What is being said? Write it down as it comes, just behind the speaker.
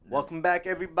Welcome back,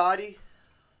 everybody.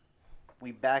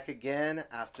 We back again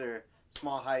after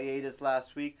small hiatus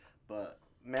last week, but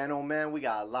man, oh man, we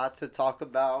got a lot to talk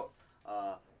about.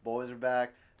 Boys are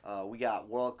back. We got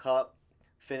World Cup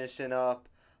finishing up.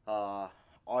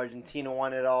 Argentina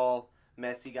won it all.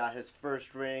 Messi got his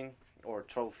first ring or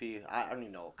trophy. I don't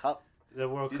even know, cup. The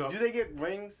World Cup. Do they get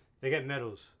rings? They get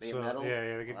medals. They get medals?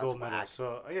 Yeah, they get Well, gold that's medals.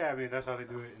 So yeah, I mean that's how they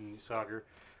do it in soccer.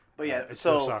 But yeah, it's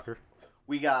so still soccer.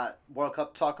 we got World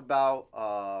Cup to talk about.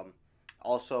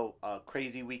 Also, a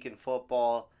crazy week in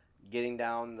football, getting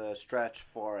down the stretch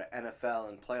for NFL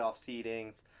and playoff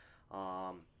seedings.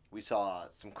 We saw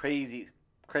some crazy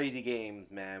games,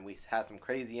 man. We had some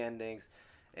crazy endings.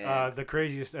 And The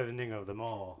craziest ending of them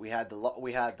all. we had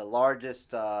the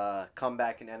largest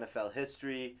comeback in NFL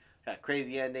history. That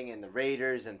crazy ending in the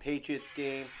Raiders and Patriots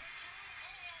game.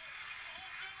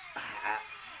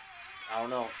 I don't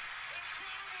know.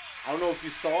 I don't know if you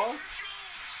saw.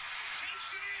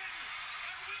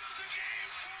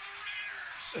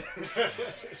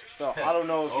 So I don't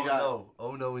know if you guys.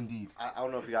 Oh no, indeed. I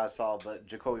don't know if you guys saw, but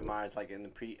Jacoby Myers, like in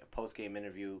the post game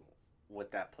interview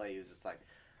with that play, he was just like,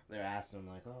 they're asking him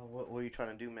like, "Oh, what were you trying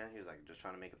to do, man?" He was like, "Just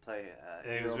trying to make a play."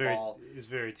 It was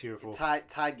very tearful.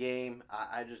 Tied game.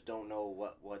 I just don't know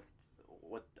what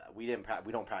we don't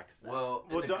practice that. Well,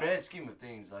 in the grand scheme of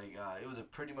things, like it was a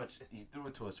pretty much he threw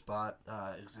it to a spot.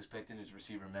 He was expecting his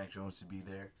receiver Mac Jones to be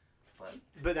there,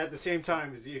 but at the same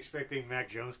time, is he expecting Mac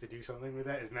Jones to do something with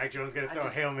that? Is Mac Jones gonna throw a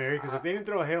Hail Mary? Because if they didn't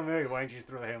throw a Hail Mary, why didn't you just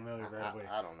throw the Hail Mary right away?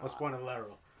 I don't know. What's the point of the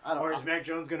lateral? Or is Mac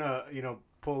Jones gonna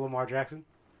pull Lamar Jackson?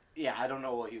 Yeah, I don't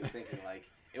know what he was thinking. Like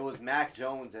it was Mac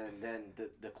Jones, and then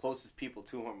the closest people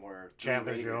to him were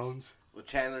Chandler Jones. With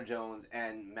Chandler Jones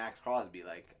and Max Crosby.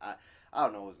 Like I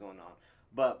don't know what's going on.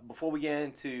 But before we get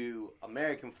into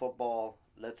American football,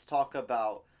 let's talk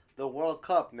about the World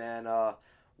Cup, man.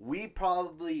 We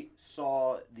probably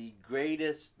saw the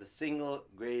single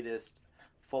greatest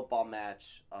football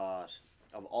match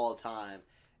of all time,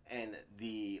 and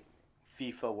the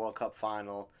FIFA World Cup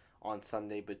final on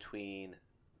Sunday between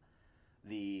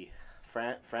the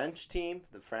French team,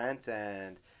 France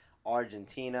and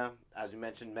Argentina. As we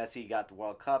mentioned, Messi got the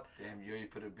World Cup. Damn, you already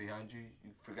put it behind you. You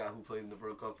forgot who played in the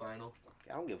World Cup final.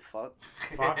 I don't give a fuck.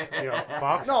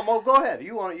 Fox. No, Mo, go ahead.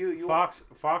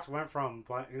 Fox went from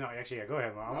no, actually, yeah, go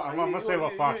ahead. I'm gonna say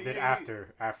what Fox did after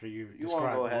you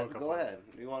described go the ahead. World Cup Go ahead.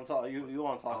 You want to talk? You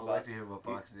want to talk? I'd like to hear what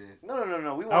Fox did.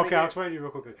 No. We want. Okay, I'll explain to you real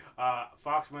quickly.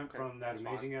 Fox went from that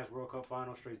amazing ass World Cup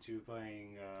final straight to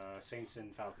playing Saints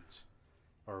and Falcons,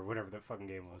 or whatever that fucking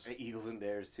game was. And Eagles and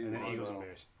Bears too. And then Eagles and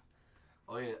Bears.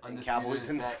 Oh yeah, and Cowboys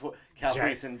and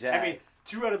Jags. I mean,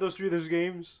 2 out of those 3 of those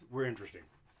games were interesting.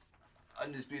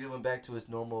 Undisputed went back to its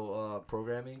normal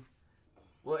programming.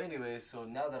 Well, anyway, so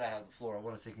now that I have the floor, I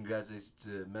want to say congratulations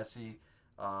to Messi.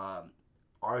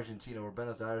 Argentina, or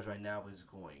Buenos Aires right now, is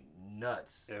going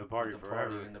nuts. They'll party forever.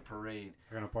 Party and the parade.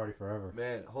 They're going to party forever.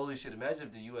 Man, holy shit. Imagine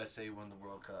if the USA won the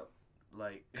World Cup.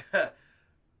 Like,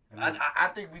 I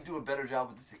think we do a better job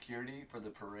with the security for the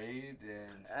parade.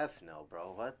 And F no,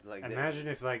 bro. What? Like, imagine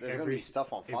if like there's gonna be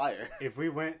stuff on fire. If we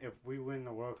win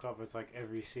the World Cup, it's like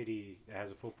every city that has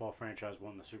a football franchise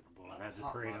won the Super Bowl and had the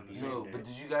parade on the same day. But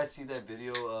did you guys see that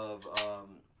video of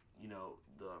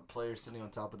the players sitting on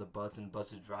top of the bus and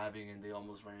buses driving and they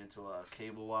almost ran into a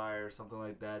cable wire or something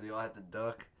like that? They all had to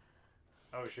duck.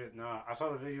 Oh shit! No, I saw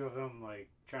the video of them like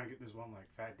trying to get this one like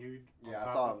fat dude. Yeah,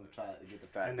 I saw them try to get the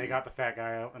fat. And they got the fat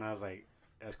guy up, and I was like,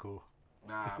 "That's cool."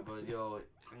 Nah, but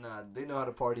they know how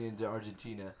to party in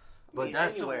Argentina. But I mean,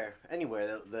 that's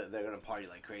anywhere they're gonna party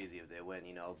like crazy if they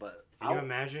win, But can you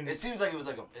imagine? It seems like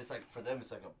it's like for them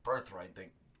it's like a birthright.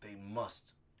 They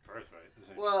must. Birthright.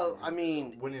 Well, I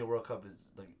mean, winning a World Cup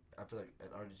is like I feel like an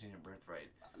Argentinian birthright.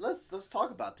 Let's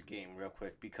talk about the game real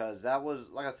quick because that was,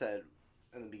 like I said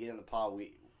in the beginning of the pod,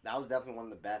 that was definitely one of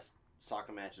the best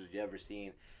soccer matches you ever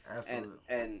seen. Absolutely.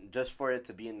 And just for it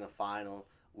to be in the final,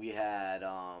 we had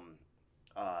a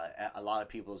lot of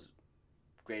people's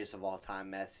greatest of all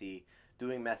time, Messi,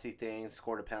 doing Messi things,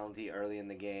 scored a penalty early in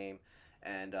the game,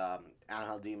 and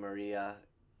Angel Di Maria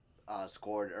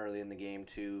scored early in the game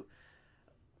too.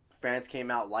 France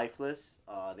came out lifeless.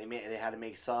 They had to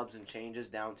make subs and changes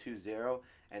down 2-0,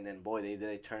 and then boy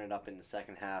they turn it up in the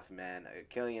second half, man.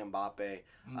 Kylian Mbappe.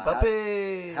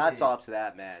 Hats off to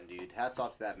that man, dude. Hats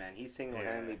off to that man. He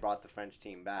single-handedly brought the French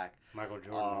team back. Michael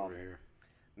Jordan over here.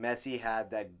 Messi had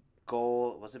that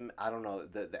goal. Was it? I don't know.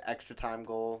 The extra time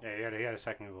goal. Yeah, he had a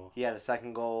second goal. He had a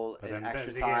second goal in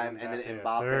extra time, and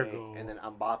then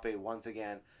Mbappe once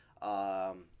again.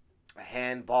 A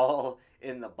handball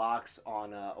in the box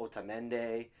on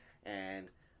Otamendi, and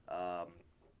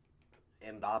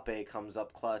Mbappe comes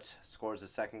up clutch, scores the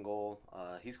second goal.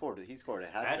 He scored a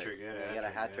hat trick. He had a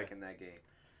hat trick in that game.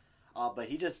 But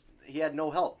he had no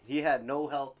help. He had no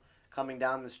help coming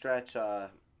down the stretch.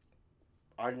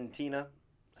 Argentina,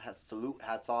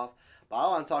 hats off. But I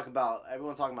want to talk about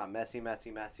everyone talking about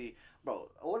Messi. Bro,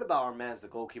 what about our man's the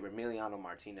goalkeeper, Emiliano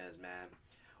Martinez, man?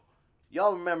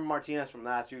 Y'all remember Martinez from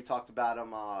last year? We talked about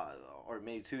him, or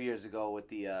maybe 2 years ago with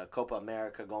the Copa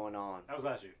America going on. That was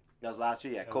last year. That was last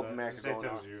year, yeah. Copa America going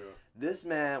on. This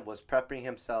man was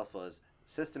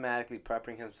systematically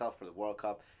prepping himself for the World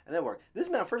Cup, and it worked. This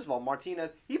man, first of all,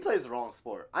 Martinez, he plays the wrong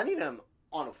sport. I need him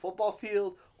on a football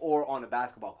field or on a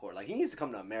basketball court. Like, he needs to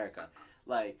come to America.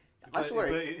 Like, I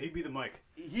swear. He'd be the Mike.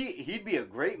 He'd be a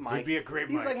great Mike. He'd be a great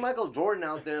Mike. He's like Michael Jordan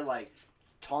out there, like,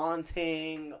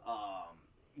 taunting,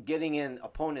 getting in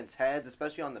opponents' heads,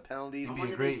 especially on the penalties. He'd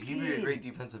be a great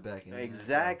defensive back.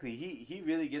 Exactly. He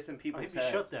really gets in people's heads. He'd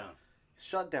be shut down.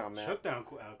 Shut down, man. Shut down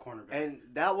cornerback. And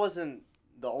that wasn't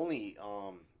the only.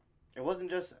 It wasn't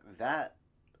just that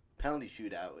penalty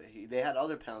shootout. They had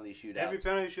other penalty shootouts. Every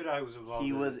penalty shootout he was involved.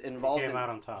 He was involved. He came out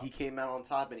on top. He came out on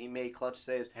top, and he made clutch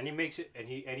saves. And he makes it. And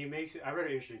he makes it. I read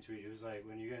an interesting tweet. It was like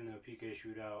when you get into a PK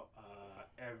shootout,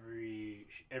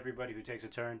 everybody who takes a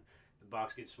turn, the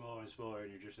box gets smaller and smaller,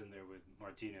 and you're just in there with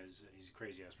Martinez. He's a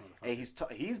crazy ass motherfucker.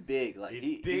 And he's big. Like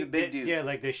he's a big dude. Yeah,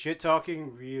 like the shit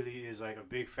talking really is like a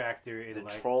big factor in the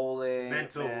like trolling,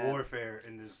 mental warfare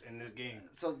in this game.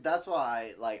 So that's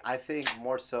why, I think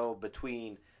more so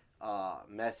between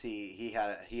Messi, he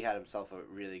had himself a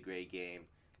really great game.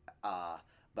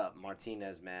 But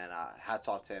Martinez, man, hats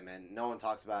off to him. And no one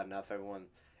talks about it enough. Everyone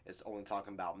is only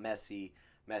talking about Messi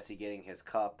getting his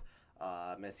cup.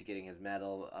 Messi getting his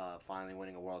medal, finally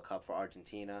winning a World Cup for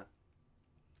Argentina.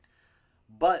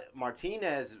 But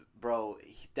Martinez, bro,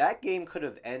 that game could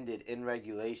have ended in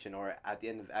regulation or at the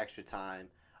end of extra time.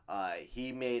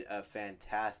 He made a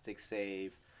fantastic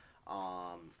save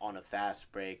on a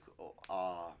fast break.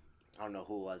 I don't know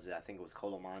who was it. I think it was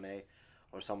Colomane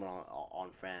or someone on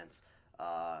France.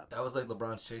 That was like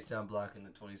LeBron's chase down block in the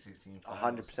 2016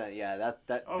 finals. 100%. Yeah,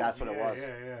 that's what it was.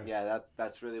 Yeah,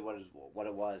 that's really what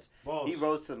it was. Balls. He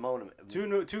rose to the moment.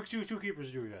 Two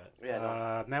keepers do that.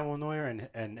 Yeah, Manuel Neuer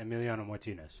and Emiliano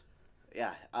Martinez.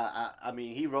 Yeah, I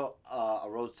mean, he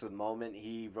rose to the moment.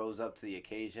 He rose up to the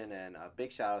occasion, and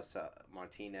big shout outs to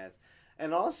Martinez.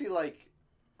 And honestly,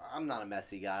 I'm not a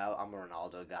Messi guy. I'm a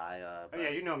Ronaldo guy. Yeah,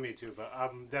 you know me too, but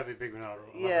I'm definitely a big Ronaldo.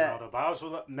 Yeah. Ronaldo, but I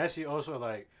also Messi.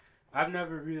 Also, I've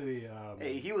never really.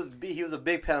 Hey, he was a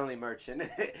big penalty merchant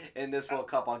in this World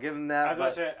Cup. I'll give him that. As I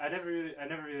said, I never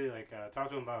really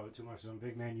talked to him about it too much. I'm a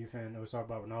big Man U fan. I always talk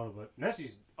about Ronaldo, but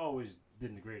Messi's always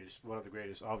been the greatest, one of the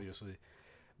greatest, obviously.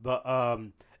 But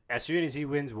as soon as he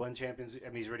wins one Champions,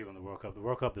 he's already won the World Cup. The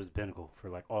World Cup is the pinnacle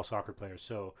for all soccer players.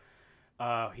 So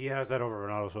he has that over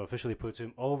Ronaldo. So officially puts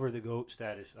him over the GOAT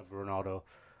status of Ronaldo.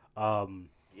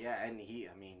 Yeah, and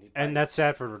and that's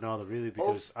sad for Ronaldo, really,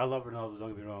 because I love Ronaldo.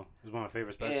 Don't get me wrong; he's one of my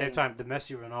favorites. But at the same time, the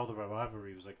Messi-Ronaldo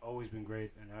rivalry was always been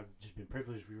great, and I've just been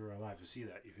privileged we were alive to see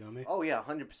that. You feel me? Oh yeah,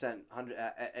 100%.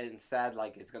 And sad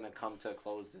it's gonna come to a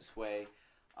close this way.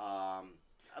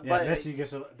 But Messi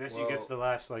gets the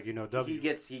last W. He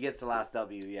gets the last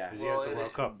W. Yeah. He has the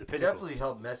World Cup. The pinnacle. Definitely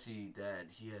helped Messi that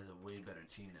he has a way better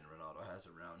team than Ronaldo has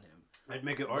around him. I'd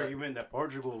make an argument that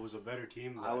Portugal was a better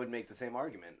team. I would make the same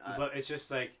argument. But it's just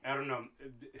I don't know.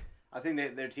 I think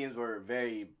their teams were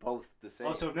both the same.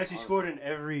 Also, Messi scored in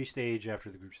every stage after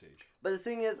the group stage. But the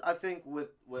thing is, I think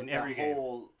with in every game,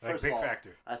 first big of all,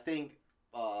 factor. I think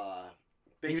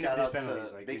big shout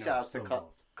outs to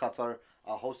Qatar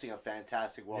hosting a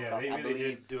fantastic World Cup. Yeah, they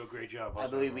did do a great job. I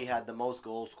believe we had the most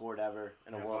goals scored ever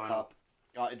in a World Cup,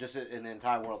 just in the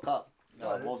entire World Cup.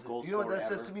 Most goals. You know what that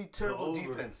says to me? Terrible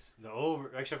defense. The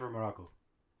over, except for Morocco.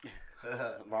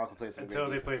 Morocco plays until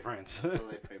they play France. Until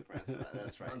they play France.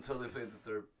 That's right. Until they played the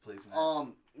third place match.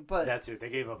 But that's it. They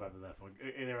gave up after that one.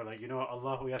 They were like, you know what,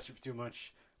 Allah, we asked you for too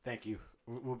much. Thank you.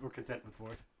 We're content with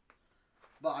fourth.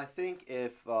 But I think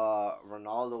if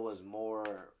Ronaldo was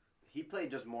he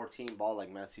played just more team ball like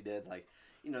Messi did.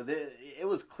 It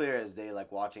was clear as day,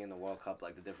 watching in the World Cup,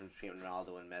 the difference between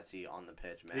Ronaldo and Messi on the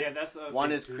pitch, man. Yeah, that's the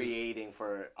one is creating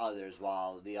for others,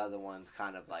 while the other one's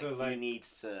kind of he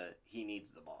needs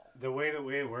the ball. The way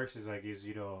it works is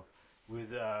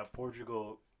with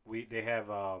Portugal, they have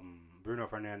Bruno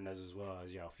Fernandes as well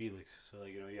as Felix. So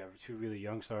you have two really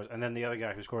young stars, and then the other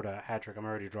guy who scored a hat trick. I'm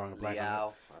already drawing a blank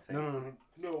on it.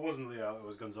 No, it wasn't Leao. It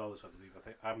was Gonzalez, I believe.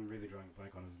 I'm really drawing a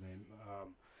blank on his name.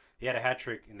 He had a hat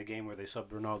trick in the game where they subbed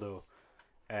Ronaldo.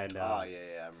 And,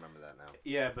 I remember that now.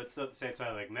 Yeah, but still at the same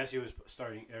time, Messi was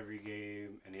starting every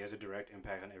game, and he has a direct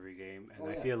impact on every game. And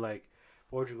I feel like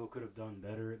Portugal could have done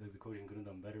better. Like the coaching could have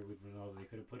done better with Ronaldo. They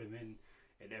could have put him in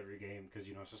every game because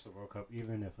it's just the World Cup.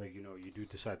 Even if you do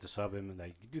decide to sub him and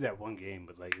you do that one game,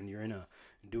 but when you're in a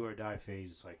do or die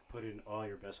phase, put in all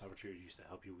your best opportunities to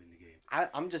help you win the game.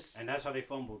 I'm just, and that's how they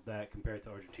fumbled that compared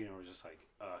to Argentina. Where it was just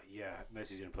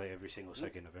Messi's gonna play every single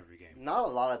second of every game. Not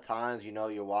a lot of times,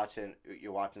 you're watching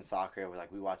soccer.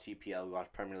 We watch EPL, we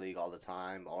watch Premier League all the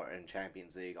time, or in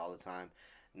Champions League all the time.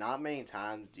 Not many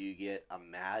times do you get a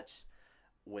match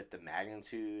with the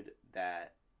magnitude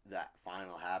that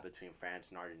final had between France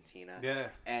and Argentina. Yeah.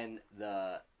 And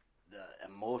the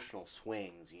emotional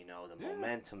swings, the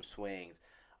momentum swings.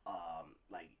 I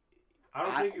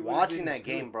don't think watching that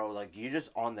game, bro, you're just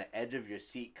on the edge of your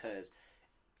seat because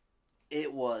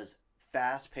it was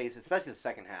fast paced, especially the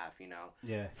second half,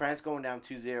 Yeah. France going down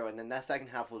 2-0, and then that second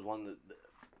half was one of the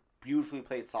beautifully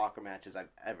played soccer matches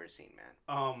I've ever seen,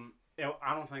 man.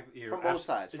 I don't think you're from both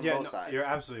sides. You're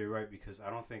absolutely right because I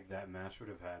don't think that match would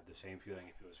have had the same feeling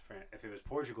if it was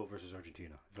Portugal versus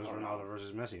Argentina. If it was Ronaldo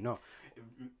versus Messi. No,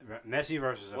 Messi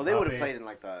versus. Well, they would have played in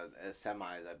the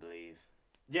semis, I believe.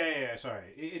 Yeah.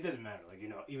 Sorry, it doesn't matter.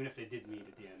 Even if they did meet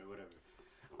at the end or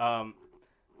whatever.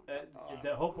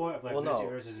 The whole point of Messi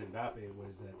versus Mbappe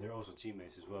was that they're also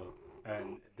teammates as well,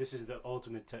 and this is the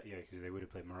ultimate. Because they would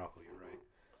have played Morocco. You're right.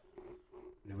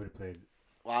 They would have played.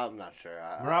 Well, I'm not sure.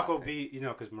 Morocco beat,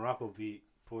 because Morocco beat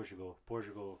Portugal.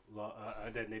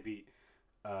 Then they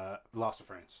lost to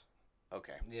France.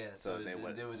 Okay. Yeah, so they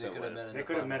could have met in the finals. They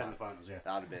could have met in the finals, yeah.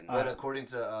 That would have been. But according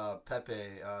to Pepe,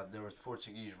 there was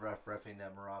Portuguese reffing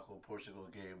that Morocco-Portugal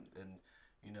game, and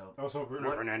Also,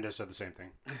 Bruno Fernandes said the same thing.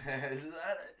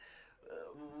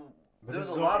 There's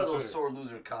a lot of those sore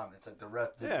loser comments, like the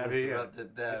ref did ref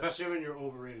did that. Especially when you're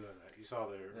overrated like that. You saw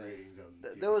their ratings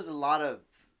on There was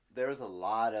a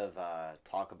lot of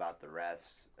talk about the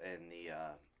refs in the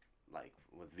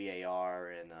with VAR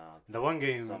and the one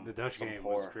game, the Dutch game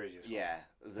was crazy. Yeah,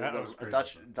 that was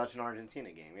crazy. Dutch and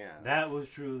Argentina game. Yeah, that was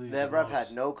truly. The ref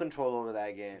had no control over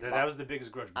that game. That was the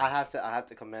biggest grudge. I have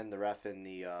to commend the ref in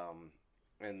the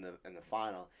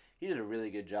final. He did a really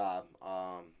good job.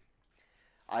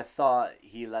 I thought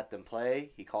he let them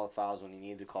play. He called fouls when he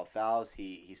needed to call fouls.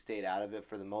 He stayed out of it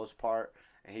for the most part,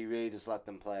 and he really just let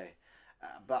them play.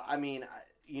 But I mean,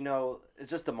 it's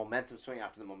just the momentum swing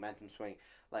after the momentum swing.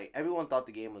 Everyone thought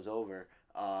the game was over.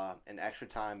 In extra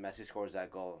time, Messi scores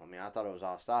that goal. I mean, I thought it was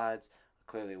offsides.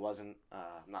 Clearly, it wasn't.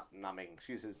 Not making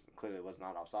excuses. Clearly, it was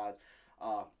not offsides.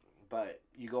 But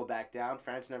you go back down.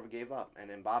 France never gave up,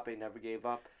 and Mbappe never gave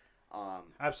up.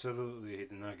 Absolutely, he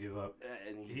did not give up.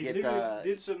 And he literally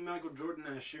did some Michael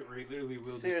Jordan-ass shit where he literally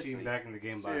willed his team back in the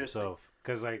game by himself.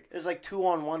 Because it was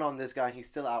 2-on-1 on this guy, and he's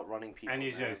still outrunning people. And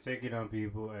he's just taking on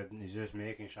people, and he's just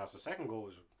making shots. The second goal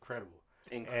was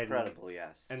incredible.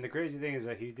 Yes. And the crazy thing is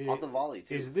that he did off the volley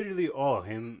too. It's literally all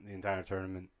him the entire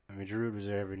tournament. I mean, Giroud was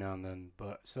there every now and then,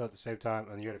 but still at the same time,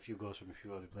 and you had a few goals from a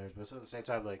few other players, but still at the same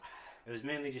time, it was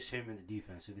mainly just him and the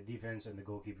defense. So the defense and the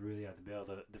goalkeeper really had to bail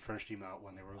the French team out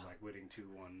when they were winning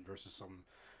 2-1 versus some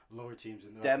lower teams.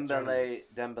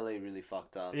 Dembele really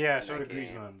fucked up. Yeah, so did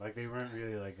Griezmann. They weren't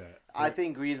really like that. I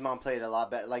think Griezmann played a lot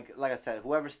better. Like I said,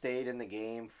 whoever stayed in the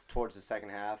game towards the second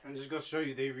half. And just goes to show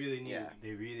you, they really needed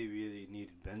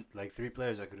 3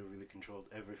 players that could have really controlled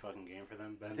every fucking game for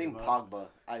them. Benzema, I think Pogba.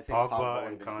 Pogba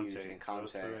and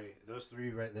Conte. Those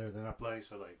three right there, they're not playing,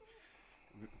 so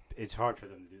it's hard for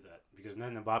them to do that. Because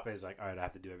then Mbappe is all right, I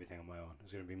have to do everything on my own.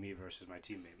 It's going to be me versus my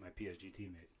teammate, my PSG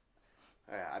teammate.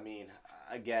 Yeah, I mean,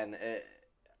 again,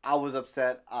 I was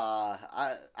upset.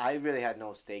 I really had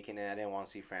no stake in it. I didn't want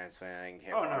to see France win. I didn't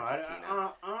care for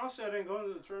Argentina. Honestly, I didn't go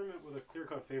into the tournament with a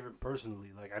clear-cut favorite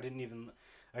personally. I didn't even...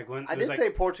 when I did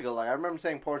say Portugal. I remember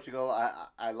saying Portugal.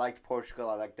 I liked Portugal.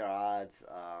 I liked their odds.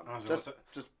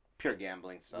 Just pure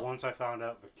gambling stuff. Once I found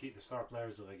out the star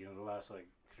players, the last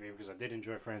because I did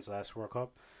enjoy France last World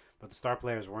Cup, but the star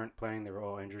players weren't playing. They were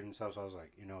all injured and stuff. So I was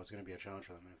like, it's going to be a challenge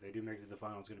for them. And if they do make it to the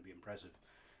final, it's going to be impressive.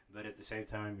 But at the same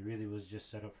time, it really was just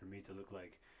set up for me to look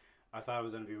like I thought it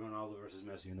was going to be Ronaldo versus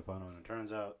Messi in the final, and it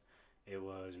turns out it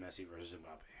was Messi versus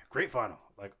Mbappe. Great final,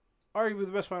 arguably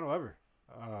the best final ever.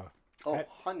 100%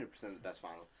 the best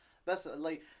final. Best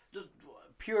just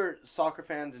pure soccer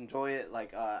fans enjoy it.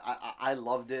 I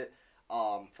loved it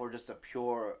for just a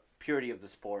purity of the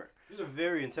sport. It was a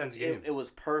very intense game. It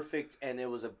was perfect, and it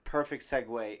was a perfect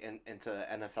segue into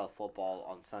NFL football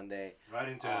on Sunday. Right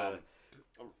into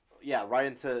right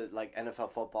into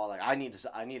NFL football. I needed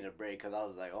a break because I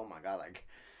was like, oh my god,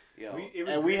 Yo, It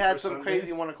was and we great had for some Sunday.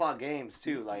 crazy 1:00 games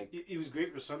too. Like It was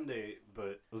great for Sunday,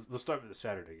 but let's start with the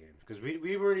Saturday games because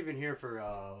we weren't even here for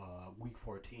week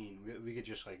 14. We could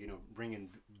just bring in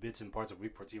bits and parts of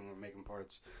week 14 when we're making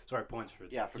points for.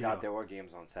 I forgot there were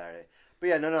games on Saturday. But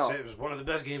yeah, no. So it was one of the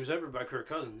best games ever by Kirk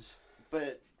Cousins.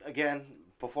 But again,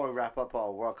 before we wrap up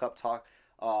our World Cup talk,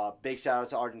 big shout out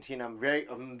to Argentina.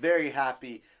 I'm very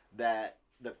happy that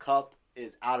the cup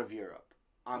is out of Europe.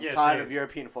 I'm tired of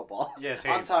European football. Yes,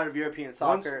 I'm tired of European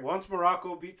soccer. Once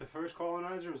Morocco beat the first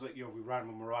colonizer, it was like, yo, we ride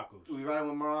with Morocco's. We ride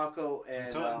with Morocco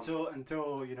and until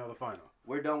the final.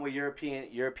 We're done with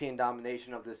European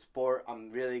domination of this sport.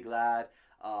 I'm really glad.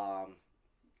 A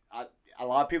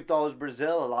lot of people thought it was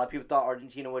Brazil. A lot of people thought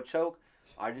Argentina would choke.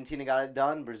 Argentina got it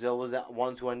done. Brazil was the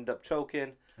ones who ended up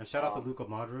choking. And shout out to Luka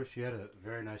Modric. He had a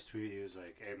very nice tweet. He was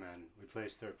like, "Hey man, we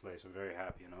placed third place. I'm very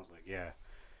happy." And I was like, "Yeah."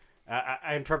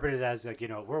 I interpret it as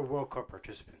we're World Cup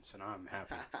participants, and I'm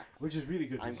happy, which is really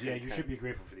good. Yeah, you should be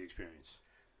grateful for the experience.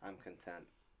 I'm content.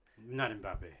 Not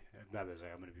Mbappe. Mbappe's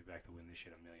like, I'm gonna be back to win this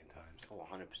shit a million times. Oh,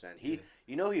 100%. He's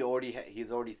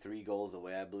already 3 goals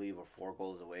away, I believe, or 4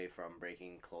 goals away from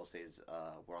breaking Klose's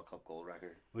World Cup goal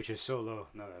record. Which is so low.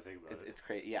 Now that I think about it, it's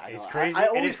crazy. Yeah, I know. It's crazy.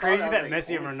 It is crazy that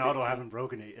Messi and Ronaldo haven't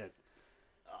broken it yet.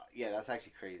 Yeah, that's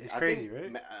actually crazy. It's crazy,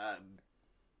 right?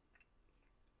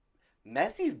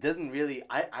 Messi doesn't really.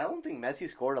 I don't think Messi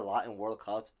scored a lot in World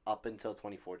Cups up until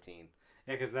 2014.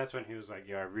 Yeah, because that's when he was like,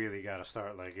 "Yo, I really gotta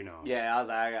start, Yeah, I was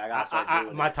like, I gotta start doing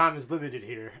it. My time is limited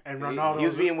here." And Ronaldo, he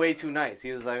was being way too nice.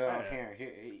 He was like, "Oh,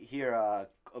 here,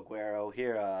 Aguero,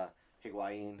 here,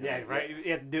 Higuain." Yeah, right.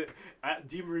 Yeah,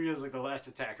 Di Maria's like the last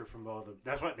attacker from all of them.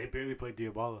 That's why they barely played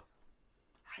Diabala.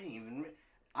 I didn't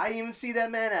even see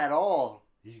that man at all.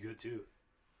 He's good too.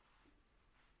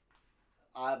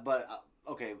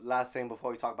 Okay, last thing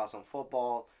before we talk about some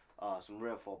football, some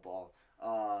real football.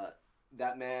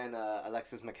 That man,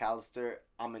 Alexis McAllister,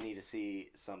 I'm gonna need to see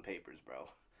some papers, bro.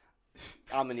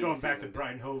 I'm gonna need going back to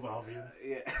Brighton Hove Albion.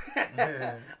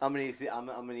 Yeah, I'm gonna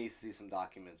need to see some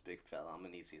documents, big fella. I'm gonna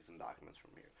need to see some documents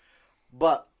from here.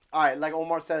 But all right, like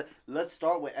Omar said, let's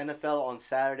start with NFL on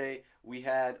Saturday. We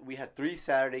had 3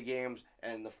 Saturday games,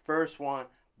 and the first one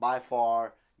by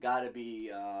far got to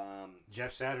be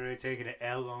Jeff Saturday taking an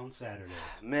L on Saturday.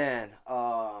 Man,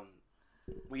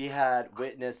 we had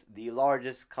witnessed the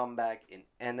largest comeback in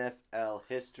NFL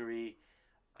history.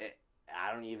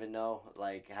 I don't even know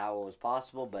how it was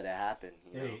possible, but it happened.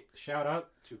 You know? Shout out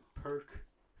to Perk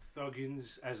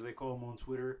Thuggins, as they call him on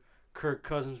Twitter. Kirk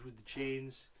Cousins with the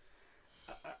chains.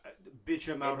 Bitch,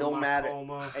 I'm out of my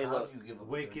coma. Hey, look,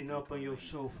 waking up on your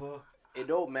sofa. It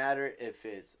don't matter if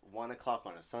it's 1 o'clock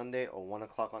on a Sunday or 1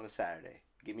 o'clock on a Saturday.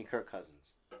 Give me Kirk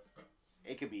Cousins.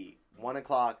 It could be 1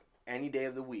 o'clock any day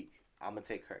of the week. I'm gonna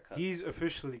take Kirk Cousins. He's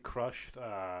officially crushed,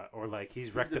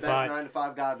 he's rectified. The best 9 to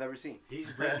 5 guy I've ever seen. He's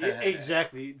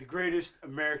exactly the greatest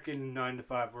American 9 to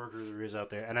 5 worker there is out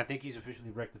there, and I think he's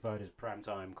officially rectified his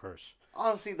primetime curse.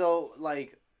 Honestly, though,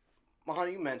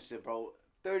 Mahoney, you mentioned it, bro.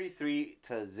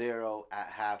 33-0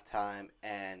 at halftime,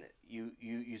 and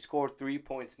you scored 3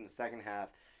 points in the second half,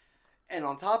 and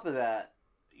on top of that,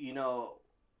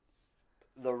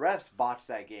 the refs botched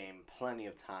that game plenty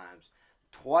of times.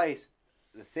 Twice,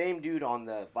 the same dude on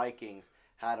the Vikings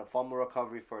had a fumble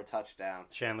recovery for a touchdown.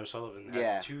 Chandler Sullivan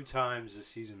had 2 times this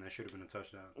season that should have been a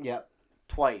touchdown. Yep,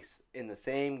 twice in the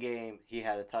same game he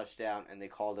had a touchdown, and they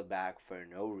called it back for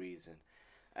no reason.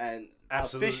 And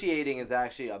officiating is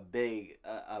actually a big,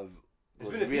 was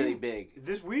really big.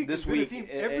 This week,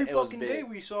 every fucking day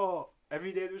we saw,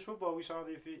 every day there's football, we saw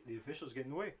the officials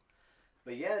getting away.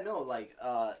 But yeah, no,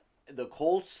 the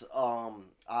Colts,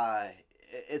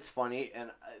 it's funny,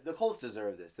 and the Colts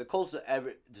deserve this. The Colts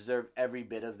deserve every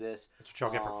bit of this. That's what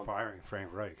y'all get for firing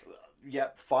Frank Reich.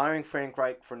 Yep, firing Frank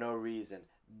Reich for no reason.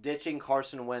 Ditching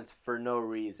Carson Wentz for no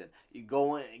reason. You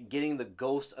getting the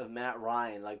ghost of Matt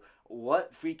Ryan.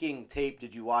 What freaking tape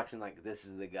did you watch and this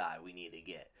is the guy we need to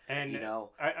get? And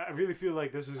I really feel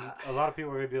like this is a lot of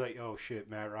people are gonna be like, oh shit,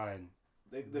 Matt Ryan.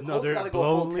 The Colts gotta go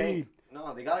full tank.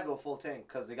 No, they gotta go full tank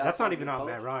because they got. That's not even on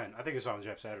Matt Ryan. I think it's on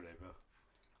Jeff Saturday, bro.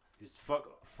 Just fuck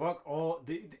all.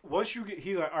 Once you get,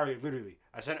 he's like, all right, literally.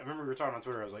 I remember we were talking on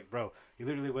Twitter. I was like, bro, he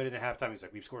literally went into halftime. He's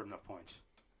like, we've scored enough points.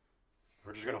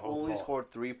 We're just gonna hold. Only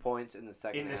scored 3 points in the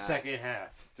second. In the second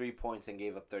half, 3 points and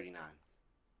gave up 39.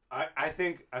 I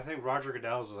think Roger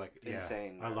Goodell's was like, yeah,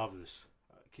 insane. I love this.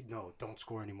 No, don't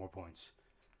score any more points.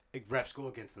 Refs go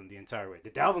against them the entire way. The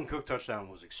Dalvin Cook touchdown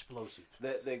was explosive.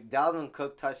 The Dalvin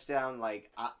Cook touchdown,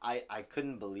 I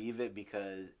couldn't believe it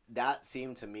because that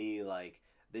seemed to me like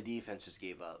the defense just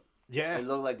gave up. Yeah, it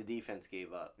looked like the defense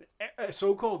gave up. A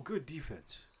so-called good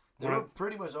defense. They were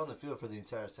pretty much on the field for the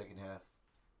entire second half.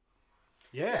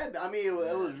 Yeah. I mean,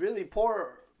 it was really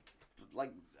poor.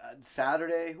 Like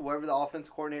Saturday, whoever the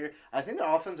offensive coordinator, I think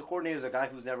the offensive coordinator is a guy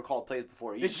who's never called plays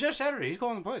before. It's just Saturday. He's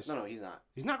calling the plays. No, he's not.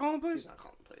 He's not calling plays? He's not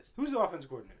calling plays. Who's the offensive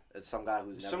coordinator? It's some guy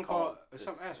who's never call- called.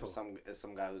 some asshole. It's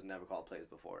some guy who's never called plays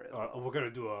before. We're going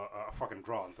to do a fucking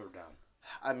draw on third down.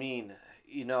 I mean,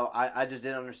 I just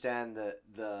didn't understand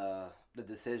the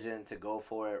decision to go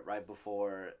for it right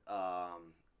before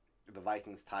the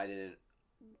Vikings tied it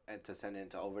and to send it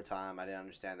into overtime. I didn't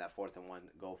understand that 4th and 1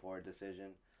 go for it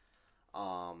decision.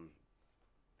 I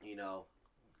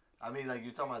mean, like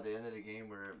you're talking about the end of the game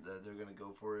where they're gonna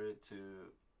go for it to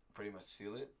pretty much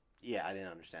seal it. Yeah, I didn't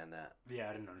understand that. Yeah,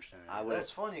 I didn't understand I it. would- That's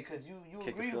funny because you Kick a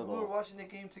agreed. We field goal. were watching the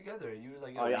game together, and you were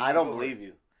like, Oh, "Yo, yeah, we I should don't go for believe it."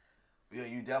 you. Yeah,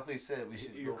 you definitely said we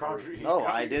should You're go for it. contradicting. No,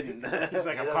 I didn't. He's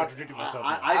like, I'm Yeah, contradicting myself.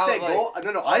 now. I said was go. like,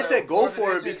 No, I I said go according to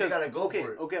for it this, you because gotta go okay,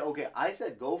 for it. okay. I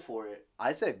said go for it.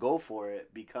 I said go for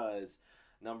it because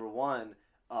number one,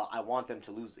 I want them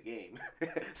to lose the game.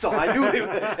 So I knew if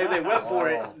they went for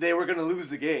Oh. it, they were gonna lose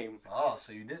the game. Oh,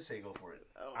 so you did say go for it.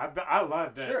 I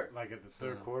loved that. Sure. Like at the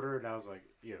third Yeah. quarter, and I was like,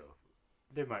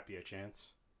 there might be a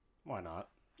chance. Why not?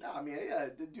 No, I mean, yeah,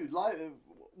 dude.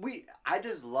 I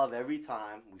just love every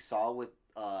time we saw with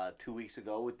 2 weeks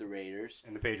ago with the Raiders.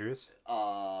 And the Patriots.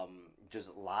 Just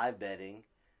live betting.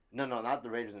 No, not the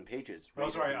Raiders and Patriots. Oh,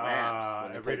 Raiders sorry. and Rams,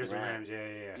 when they The played Raiders and Rams.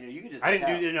 Yeah. You could just. I didn't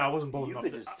tell. do that. No, I wasn't bold You enough.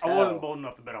 could To, just I wasn't tell. bold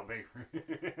enough to bet on Baker.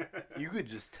 You could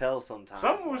just tell sometimes.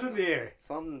 Something was in the air.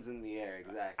 Something's in the air,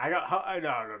 exactly. I got. No.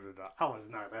 I was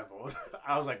not that bold.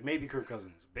 I was like, maybe Kirk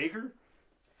Cousins. Baker?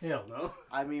 Hell no.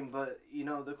 I mean, but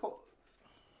the Colts.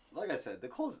 Like I said, the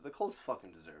Colts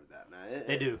fucking deserve that, man.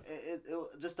 They do. It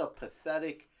just a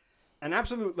pathetic. An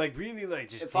absolute, really,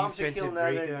 just If I'm defensive Shaquille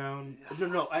Leonard- breakdown.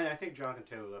 No, and I think Jonathan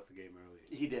Taylor left the game early.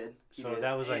 He did. He So did.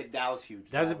 that was that was huge.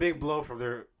 That was a big huge. blow for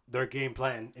their game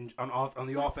plan on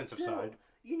the But offensive still, side.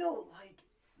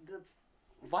 The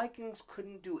Vikings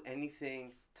couldn't do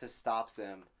anything to stop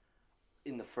them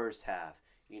in the first half.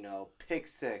 Pick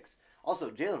six. Also,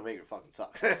 Jalen Reagor fucking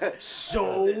sucks.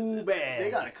 So bad.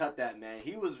 They gotta cut that man.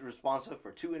 He was responsible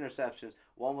for 2 interceptions.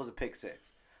 One was a pick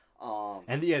six.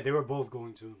 And they were both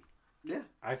going to him. Yeah.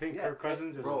 I think Yeah, Kirk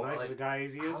Cousins, as bro, nice as a guy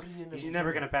as he is, how did he end up he's never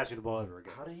becoming- going to pass you the ball ever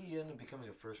again. How did he end up becoming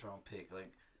a first round pick?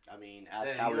 Like, I mean, ask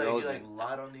yeah, Howie he Roseman.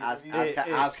 lied on the Ask,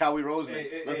 interview. ask Howie Roseman.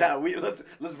 Hey,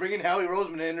 Let's bring in Howie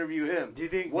Roseman to interview him. Do you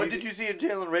think? What did you see in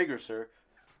Jalen Rager, sir?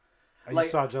 I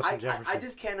just saw Justin Jefferson. I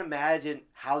just can't imagine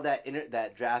how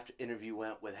that draft interview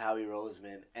went with Howie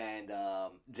Roseman and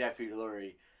Jeffrey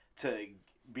Lurie to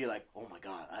be like, oh my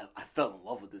God, I fell in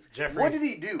love with this. Jeffrey, What did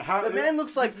he do? The man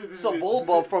looks like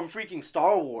Sebulba from freaking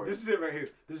Star Wars. This is it right here.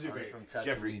 This is it Oh, right he's here.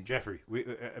 from Tatooine. Jeffrey, we,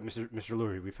 Mr.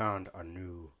 Lurie, we found a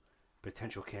new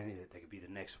potential candidate that could be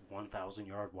the next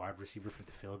 1,000-yard wide receiver for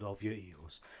the Philadelphia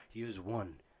Eagles. He is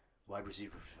one wide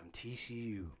receiver from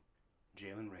TCU,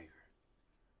 Jalen Rager.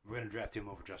 We're gonna draft him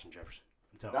over Justin Jefferson.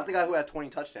 Not the guy who had 20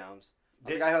 touchdowns.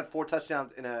 Not the guy who had 4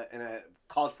 touchdowns in a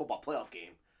college football playoff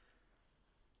game.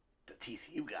 The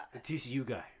TCU guy. The TCU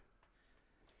guy.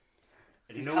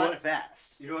 And He's you know kind what? of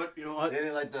fast. You know what? They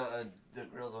didn't like the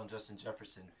grills on Justin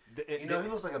Jefferson. He They-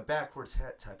 looks like a backwards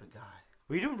hat type of guy.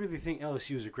 We don't really think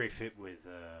LSU is a great fit with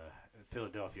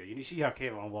Philadelphia. You see how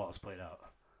Kayvon Wallace played out.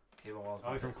 Kayvon Wallace Oh,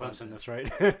 went he's to from Clemson. That's right.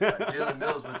 Jalen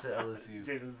Mills went to LSU.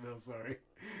 Jalen Mills, sorry.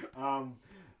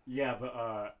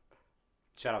 But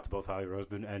shout out to both Howie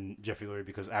Roseman and Jeffrey Lurie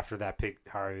because after that pick,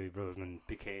 Howie Roseman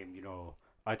became,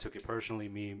 I took it personally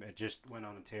meme. It just went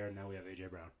on a tear, and now we have A.J.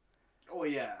 Brown. Oh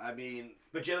yeah, I mean,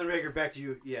 But Jalen Rager, back to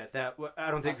you. Yeah,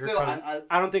 I don't think I Kirk still- Cousins.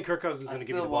 I don't think Kirk Cousins is I going to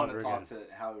give you still the ball want ever to again. talk to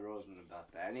Howie Roseman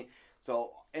about that.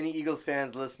 Any Eagles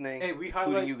fans listening, Hey, we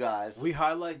including highlight you guys. We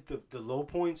highlight the low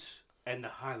points and the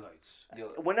highlights. Yo,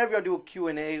 Whenever I do a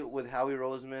Q&A with Howie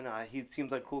Roseman, he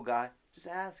seems like a cool guy. Just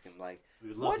ask him, like, We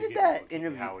would love what to did get him that on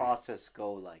interview Howie. process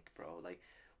go like, bro? Like,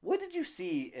 what did you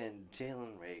see in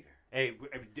Jalen Rager? Hey,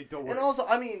 don't worry. And also,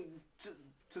 I mean,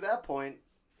 to that point,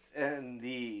 and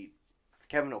the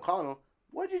Kevin O'Connell,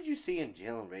 what did you see in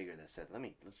Jalen Rager that said,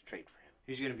 let's trade for him?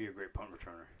 He's going to be a great punt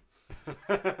returner.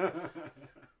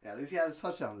 Yeah, at least he had a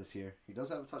touchdown this year. He does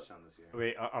have a touchdown this year.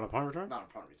 Wait, on a punt return? Not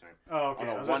a punt return. Oh, okay. On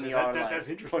I a was gonna 1 say, yard that's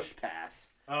interesting. push pass.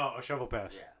 Oh, a shovel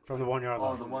pass. Yeah. From the 1 yard oh,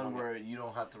 line. the one where you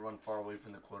don't have to run far away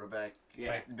from the quarterback. It's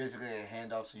Yeah. like basically a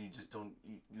handoff, so you just don't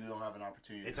have an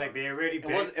opportunity. It's to like run. they already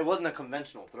It wasn't a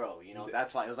conventional throw,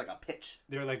 That's why it was like a pitch.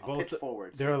 they were like A both pitch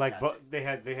forward. they were like Catch it. they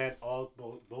had both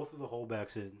of the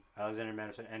fullbacks in Alexander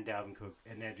Madison and Dalvin Cook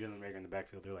and they had Jalen Rager in the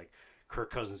backfield. They're like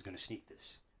Kirk Cousins is going to sneak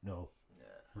this. No. Yeah.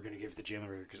 We're going to give it to Jalen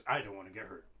Rager because I don't want to get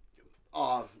hurt.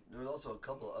 There was also a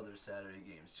couple of other Saturday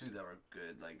games too that were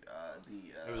good. Like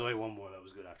There was only one more that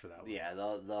was good after that one. Yeah,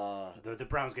 The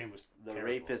Browns game was the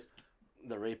terrible.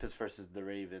 the rapist versus the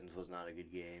Ravens was not a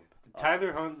good game.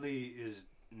 Tyler Huntley is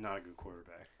not a good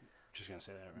quarterback. Just gonna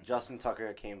say that right Justin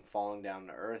Tucker came falling down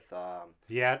to earth.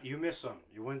 Yeah, you miss some.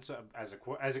 You win some as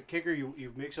a kicker.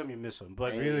 You make some, you miss some.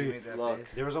 But Hey, really, you made that look,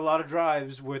 face. there was a lot of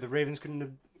drives where the Ravens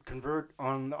couldn't convert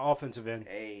on the offensive end.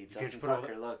 Hey, can't Justin put all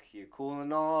Tucker, look, you're cool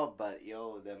and all, but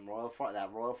yo, that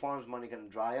Royal Farms money gonna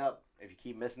dry up if you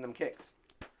keep missing them kicks.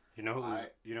 You know who's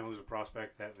Alright. who's a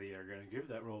prospect that they are gonna give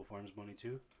that Royal Farms money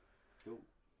to? Who?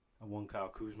 A one Kyle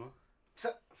Kuzma.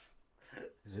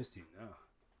 Is his team now?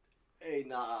 Hey,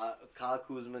 nah, Kyle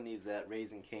Kuzma needs that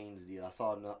Raising Cane's deal. I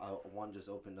saw one just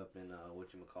opened up in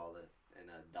whatchamacallit, in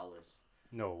Dulles.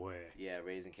 No way. Yeah,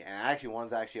 Raising Cane. And actually,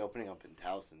 one's actually opening up in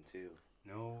Towson too.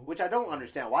 No. Which I don't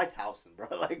understand. Why Towson, bro?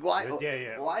 Like, why?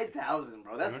 Yeah. Why Towson,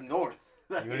 bro? That's You north.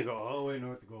 You gotta go all the way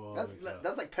north to go all the way south.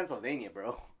 That's like Pennsylvania,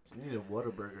 bro. You need a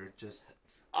Whataburger just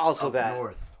Also up that.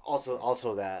 north.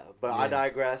 Also that. But I Yeah.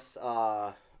 digress.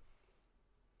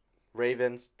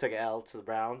 Ravens took an L to the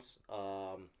Browns.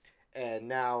 And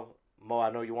now, Mo, I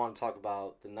know you want to talk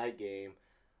about the night game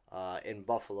in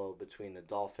Buffalo between the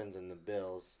Dolphins and the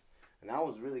Bills. And that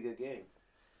was a really good game.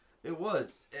 It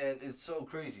was, and it's so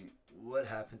crazy. What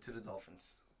happened to the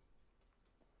Dolphins?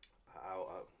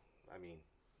 I mean,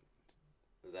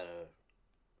 is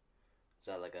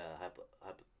that like a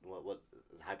what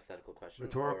hypothetical question?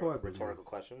 Rhetorical, Or I believe. rhetorical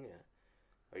question? Yeah.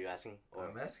 Are you asking? Or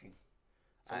I'm asking.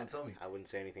 Someone tell me. I wouldn't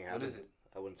say anything What happened. is it?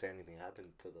 I wouldn't say anything happened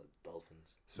to the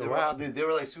Dolphins. So they, what were, happened? they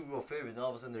were like Super Bowl favorites, and all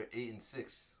of a sudden they're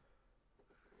 8-6.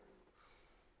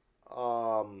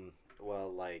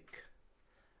 Well, like,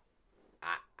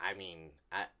 I mean,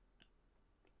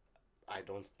 I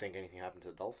don't think anything happened to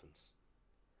the Dolphins.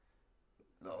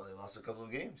 No, they lost a couple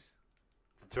of games.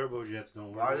 The Turbo Jets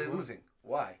don't. Why are they losing?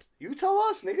 Why? You tell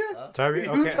us, nigga. Huh? Tyreek.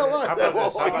 You Okay. tell us. How about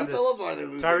this? How You about tell this? us why they're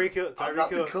losing. I'm not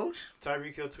the Tyreek coach.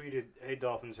 Hill tweeted, "Hey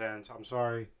Dolphins fans, I'm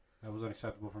sorry. That was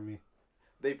unacceptable for me."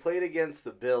 They played against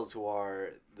the Bills, who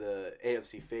are the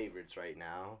AFC favorites right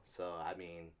now. So I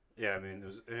mean, Yeah, I mean,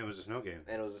 it was a snow game.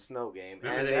 and it was a snow game.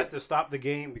 Remember, and they had to stop the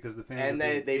game because the fans and were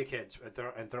being they- dickheads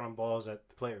and throwing balls at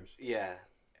the players. Yeah,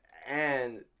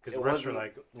 and Because it the refs were wasn't-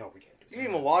 like, "No, we can't do You that."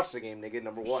 didn't even watch the game, nigga.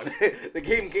 Number one, the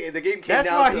game came That's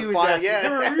down why to he the was final. asking. Yeah, They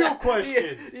were real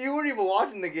questions. You weren't even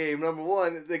watching the game. Number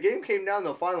one, the game came down to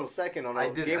the final second on I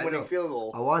a did, I game-winning know. field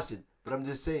goal. I watched it, but I'm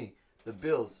just saying the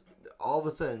Bills. All of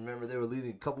a sudden, remember they were leading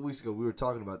a couple weeks ago. We were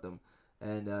talking about them,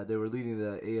 and they were leading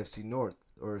the AFC North,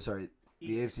 or sorry,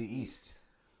 the AFC East.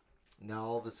 Now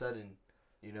all of a sudden,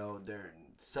 they're in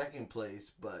second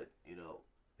place, but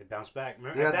They bounced back.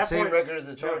 Remember, they at have the that same point, record as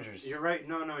the no, Chargers. you're right.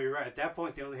 No, you're right. At that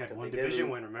point, they only had 'Cause one they did division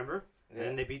lose. win. Remember? Yeah. And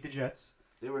then they beat the Jets.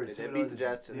 They were They 2-0 beat the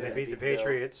Jets and yeah. They they beat the beat the Bills.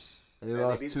 Patriots. And they and they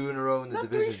lost beat- 2 in a row in the That's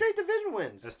division. 3 straight division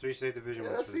wins. That's 3 straight division Yeah,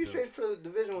 wins that's for 3 the straight Bills. for the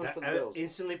division wins That- for the Bills.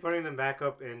 instantly putting them back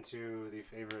up into the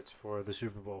favorites for the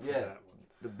Super Bowl for Yeah. that one.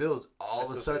 The Bills, all of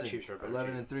a That's still the sudden, Chiefs are a better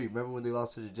 11-3. Remember when they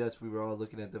lost to the Jets? We were all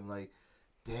looking at them like,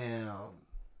 damn,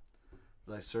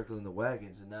 like circling the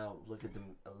wagons. And now look at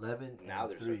them, 11-3. Now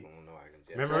they're circling the wagons.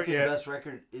 Yeah. Remember- Second yeah. best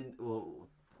record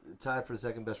tied for the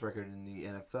second best record in the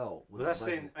NFL. with But that's the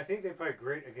the thing. I think they play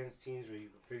great against teams where you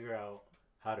can figure out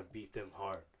how to beat them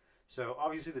hard. So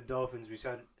obviously the Dolphins, we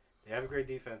said they have a great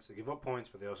defense. They give up points,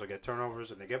 but they also get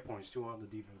turnovers and they get points too on the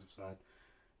defensive side.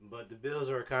 But the Bills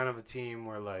are kind of a team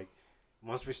where like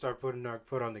once we start putting our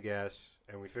foot on the gas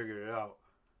and we figure it out,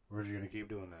 we're just gonna keep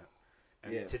doing that.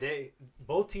 And Yeah. today,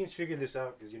 both teams figured this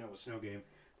out because it was a snow game.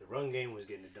 The run game was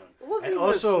getting it done. It wasn't And even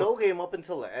also- a snow game up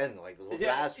until the end, like the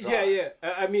last drive. Yeah.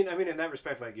 I mean, in that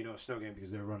respect, like a snow game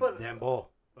because they're running But- the damn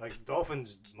ball. Like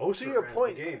Dolphins, most To of your ran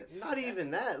point, the game. not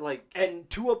even that. Like And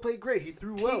Tua played great. He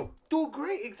threw well. he do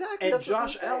great, exactly. And that's what I'm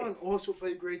Josh saying. Allen also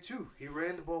played great too. He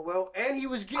ran the ball well, and he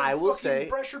was getting I will fucking say,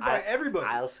 pressured by everybody.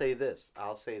 I'll say this.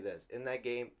 In that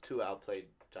game, Tua outplayed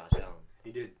Josh Allen.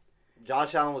 He did.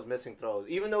 Josh Allen was missing throws,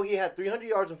 even though he had 300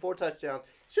 yards and 4 touchdowns.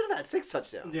 Should have had 6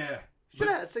 touchdowns. Yeah. Should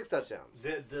have had 6 touchdowns.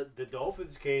 The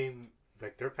Dolphins came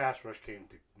like their pass rush came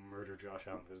to murder Josh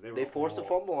Allen because They forced a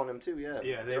fumble on him too. Yeah.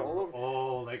 Yeah, they They're were all over.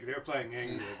 all like they were playing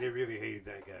angry. Like, they really hated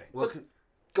that guy.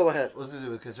 Go ahead.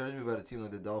 What concerns me about a team like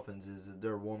the Dolphins is that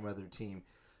they're a warm weather team.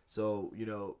 So, They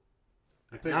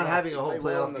played not well. having a They home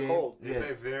play well in playoff the game. cold. They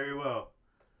played very well.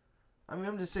 I mean,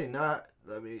 I'm just saying, I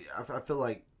feel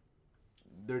like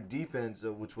their defense,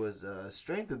 which was a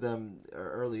strength of them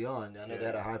early on, I know they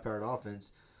had a high-powered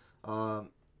offense.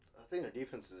 think their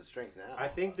defense is a strength now. I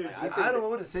think their defense. I don't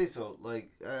want to say so. Like,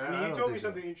 I mean, I you don't told me think so.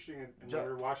 something interesting when we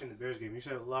were watching the Bears game. You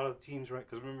said a lot of teams, right?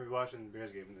 Because remember we were watching the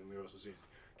Bears game, and then we were also seeing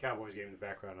Cowboys game in the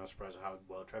background. I was surprised at how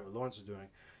well Trevor Lawrence is doing.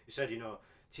 You said,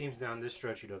 teams down this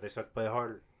stretch, they start to play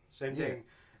harder. Same thing.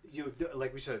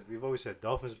 Like we said, we've always said,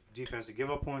 Dolphins defense, they give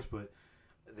up points, but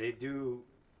they do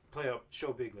play up,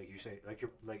 show big, like you say, like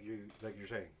you're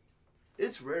saying.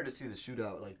 It's rare to see the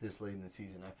shootout like this late in the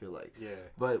season. I feel like. Yeah.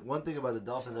 But one thing about the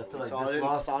Dolphins, I feel like saw this it,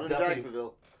 loss saw it in definitely.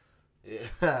 Jacksonville.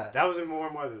 Yeah. That was in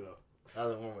warm weather though. That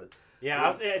was one with.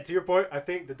 Yeah, to your point, I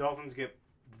think the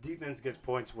defense gets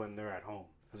points when they're at home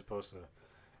as opposed to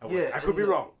away. Yeah, I could be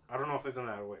and wrong. I don't know if they've done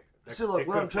that away. So look,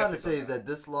 what I'm trying to say is that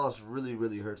this loss really,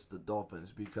 really hurts the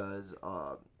Dolphins because,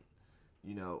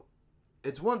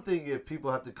 it's one thing if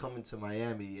people have to come into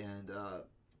Miami and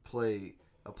play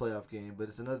a playoff game, but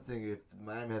it's another thing if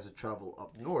Miami has to travel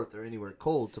up north or anywhere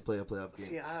cold to play a playoff game.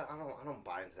 See, I don't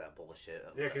buy into that bullshit.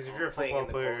 Yeah, because if you're a playing football in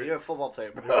the player, cold. You're a football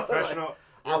player, bro. you're a professional.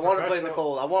 I want to play in the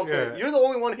cold. I want to play. Yeah. You're the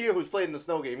only one here who's played in the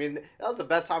snow game. I mean, that was the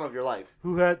best time of your life.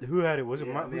 Who had it? Was it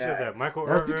Yeah, who said that? Michael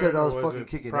that's Irvin? because I was or fucking it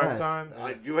kicking prime ass. time.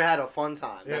 You had a fun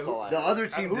time. Yeah, That's all I. The had. other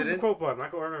team Who's the didn't. quote by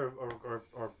Michael Irvin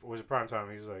or was it prime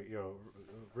time? He was like,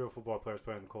 real football players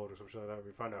play in the cold or something like that.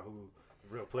 We find out who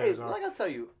the real Hey, players are. like I tell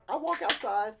you, I walk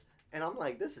outside and I'm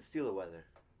like, this is Steeler weather.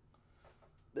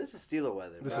 This is Steeler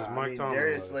weather. This bro. is Mike Tomlin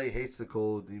Darius weather. Slay hates the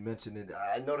cold. You mentioned it.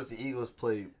 I noticed the Eagles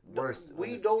play worse.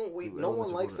 No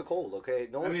one likes the cold. Okay,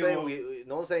 no one's saying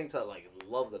no one's saying to like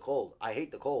love the cold. I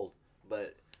hate the cold,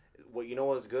 but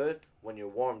what's good when you're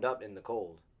warmed up in the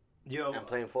cold and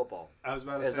playing football. I was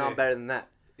about to It's say not better than that.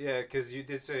 Yeah, because you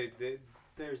did say they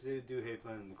do hate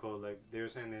playing in the cold. Like they were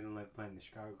saying they didn't like playing in the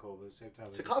Chicago cold, but at the same time,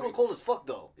 Chicago's cold as fuck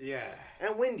though, Yeah,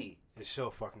 and windy. it's so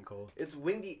fucking cold. It's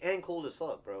windy and cold as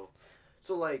fuck, bro.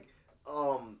 So like,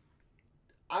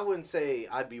 I wouldn't say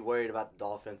I'd be worried about the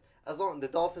Dolphins. As long as the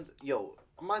Dolphins,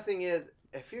 my thing is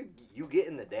if you get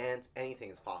in the dance, anything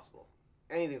is possible.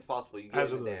 Anything's possible. You get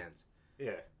Absolutely. in the dance.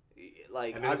 Yeah,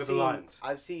 Like I mean, look at the Lions.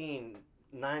 I've seen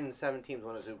 9 and 7 teams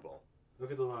win a Super Bowl.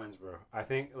 look at the Lions, bro. I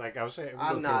think, like I was saying, I'm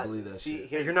can't not. believe that See, shit.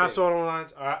 here's if you're the not thing. sold on the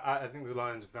Lions, I think the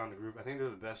Lions have found the group. I think they're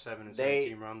the best 7 and 7 They-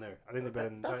 team around there. I think they're better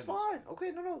than the That's Titans. fine.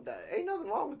 Okay, no, that ain't nothing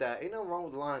wrong with that. Ain't nothing wrong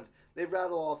with the Lions. They've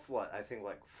rattled off I think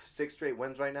like 6 straight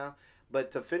wins right now. But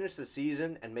to finish the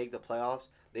season and make the playoffs,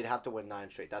 they'd have to win 9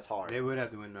 straight. That's hard. They would have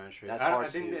to win 9 straight. That's I hard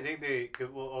to think do. they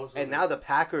could. Well, also. And now the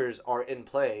Packers are in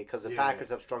play because the Yeah. Packers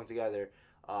have strung together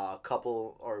a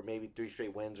couple or maybe 3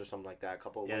 straight wins or something like that. A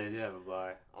couple of yeah, they wins. did have a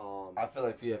bye. I feel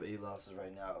like if you have 8 losses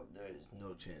right now, there is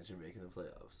no chance you're making the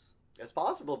playoffs. It's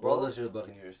possible, Well, bro. unless you're the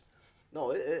Buccaneers.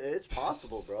 No, it's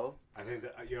possible, bro. I think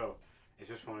that it's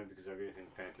just funny because I really think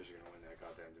the Panthers are gonna win that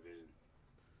goddamn division.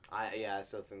 I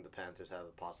still think the Panthers have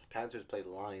a possible. Panthers play the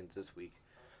Lions this week.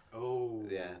 Oh.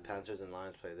 Yeah, Panthers and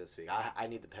Lions play this week. I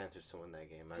need the Panthers to win that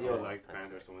game. I would like the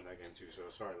Panthers to win that game too. So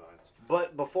sorry, Lions.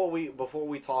 But before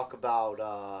we talk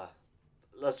about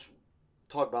let's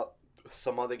talk about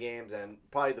some other games and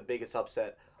probably the biggest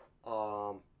upset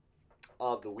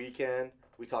of the weekend.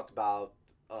 We talked about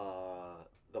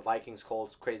the Vikings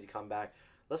Colts crazy comeback.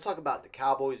 Let's talk about the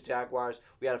Cowboys Jaguars.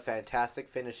 We had a fantastic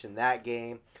finish in that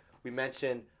game. We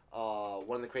mentioned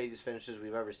one of the craziest finishes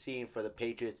we've ever seen for the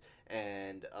Patriots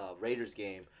and Raiders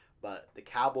game, but the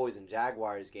Cowboys and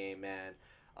Jaguars game, man.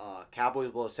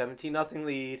 Cowboys blow a 17-0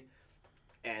 lead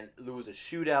and lose a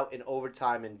shootout in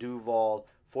overtime in Duval,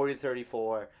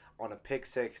 40-34 on a pick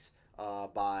six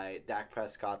by Dak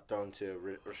Prescott thrown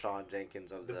to Rashawn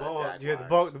Jenkins of the Jaguars. Yeah,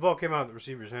 the ball came out of the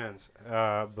receiver's hands.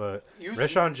 But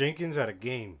Rashawn Jenkins had a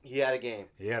game. He had a game.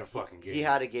 He had a fucking game. He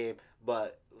had a game,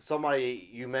 but somebody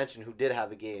you mentioned who did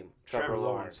have a game, Trevor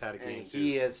Lawrence had a game and too.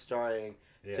 he is starting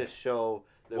to show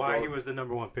why growth. he was the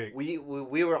number 1 pick. We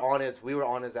were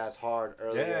on his ass hard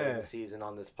earlier in Yeah. the season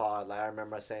on this pod. Like I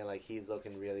remember saying like he's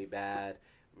looking really bad,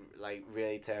 like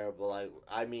really terrible. Like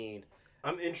I mean,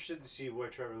 I'm interested to see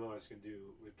what Trevor Lawrence can do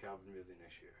with Calvin Ridley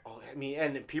next year.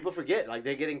 And people forget like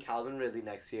they're getting Calvin Ridley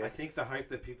next year. I think the hype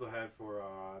that people had for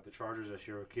the Chargers this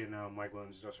year, Mike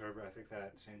Williams, Justin Herbert, I think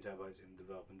that same tablet's going to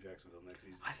develop in Jacksonville next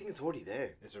season. I think it's already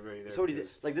there. It's already there. It's already there.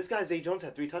 Like this guy Zay Jones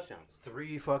had 3 touchdowns.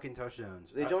 3 fucking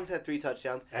touchdowns. Zay Jones had 3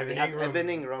 touchdowns. Evan They have Ingram, Evan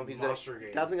Ingram. He's monster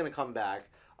game. definitely gonna come back.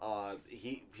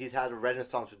 He's had a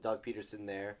renaissance with Doug Peterson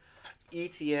there.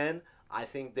 ETN, I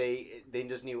think they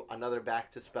just need another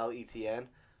back to spell ETN.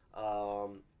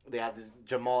 They have this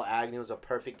Jamal Agnew, is a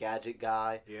perfect gadget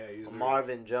guy. Yeah, he's there.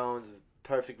 Marvin Jones,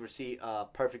 perfect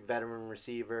veteran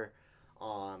receiver.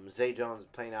 Zay Jones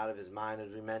playing out of his mind,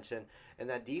 as we mentioned. And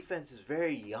that defense is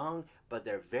very young, but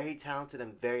they're very talented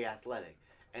and very athletic.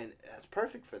 and that's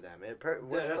perfect for them.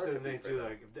 That's the thing too.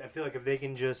 Like, I feel like if they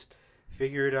can just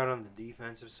figure it out on the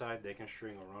defensive side, they can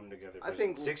string a run together. I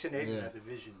think 6-8 in that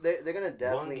division. They're gonna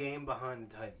definitely 1 game behind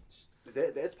the Titans.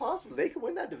 It's possible they could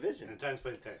win that division. And the Titans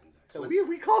play the Texans. We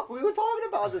were talking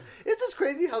about this. It's just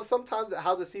crazy how sometimes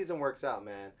how the season works out,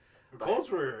 man. The Colts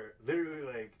were literally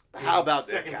like. How about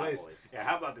them second Cowboys? Place. Yeah,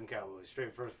 how about them Cowboys?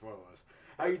 Straight first and foremost.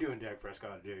 How you doing, Dak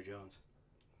Prescott and Jerry Jones?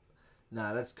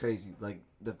 Nah, that's crazy. Like,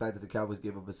 the fact that the Cowboys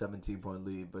gave up a 17-point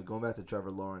lead. But going back to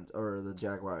Trevor Lawrence, or the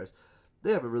Jaguars,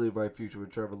 they have a really bright future with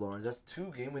Trevor Lawrence. That's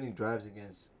 2 game-winning drives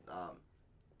against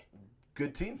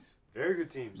good teams. Very good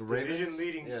teams. The Ravens, division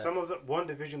leading. yeah. Some of the one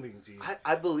division leading team.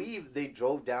 I believe they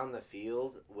drove down the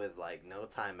field with like no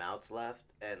timeouts left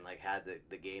and like had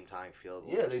the game tying field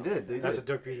goal. Yeah, they did. That's a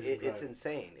Doug Peterson drive. It's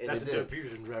insane. That's a Doug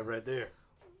Peterson drive right there.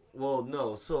 Well,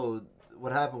 no. So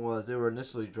what happened was they were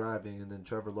initially driving, and then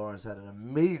Trevor Lawrence had an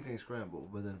amazing scramble,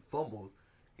 but then fumbled,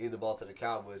 gave the ball to the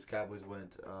Cowboys. Cowboys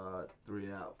went 3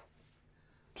 and out,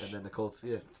 and then the Colts.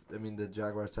 The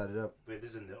Jaguars tied it up. Wait,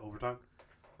 this is in the overtime.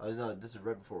 No, this is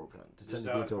right before overtime. To This send is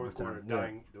the game the to fourth quarter, overtime. Yeah.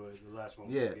 dying the last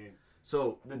moment Yeah. of the game.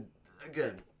 So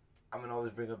again, I'm gonna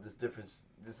always bring up this difference.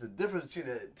 This is the difference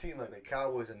between a team like the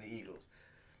Cowboys and the Eagles.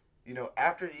 You know,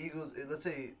 after the Eagles, let's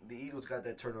say the Eagles got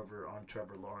that turnover on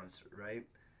Trevor Lawrence, right?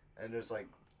 And there's like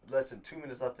less than 2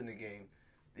 minutes left in the game.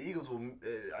 The Eagles will.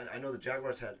 I know the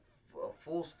Jaguars had a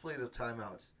full slate of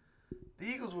timeouts. The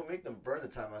Eagles will make them burn the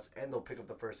timeouts, and they'll pick up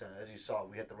the first down. As you saw,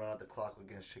 we had to run out the clock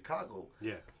against Chicago.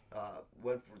 Yeah.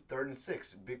 Went for 3rd and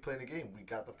 6, big play in the game. We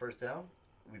got the first down,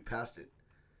 we passed it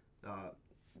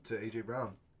to AJ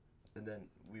Brown, and then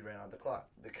we ran out the clock.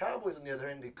 The Cowboys, on the other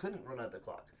hand, they couldn't run out the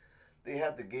clock. They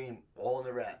had the game all in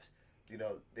the wraps. You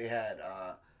know, they had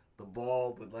the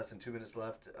ball with less than 2 minutes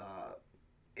left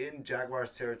in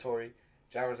Jaguars territory.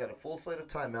 Jaguars had a full slate of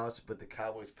timeouts, but the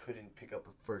Cowboys couldn't pick up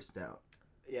a first down.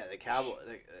 Yeah, the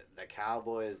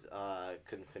Cowboys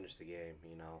couldn't finish the game.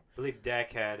 You know, I believe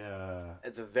Dak had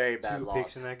it's a very bad 2 loss.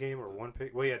 picks in that game, or 1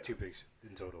 pick. Well, he had 2 picks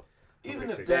in total. Even Pick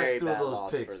if six. Very Dak threw bad those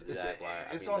loss picks, for the it's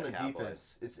Jaguars. on The the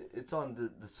Cowboys. defense. It's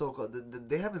on the so-called.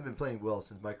 They haven't been playing well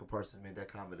since Michael Parsons made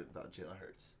that comment about Jalen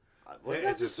Hurts. Wasn't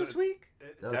Yeah, that just this week?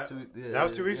 That was 2, That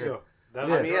was 2 weeks ago. That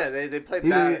Yeah. I mean, yeah, they played He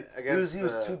bad against.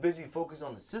 was too busy focused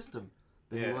on the system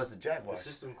than he was the The Jaguars.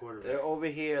 system quarterback. They're over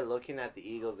here looking at the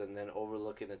Eagles and then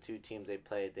overlooking the 2 teams they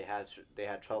played. They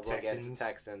had trouble against the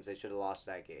Texans. They should have lost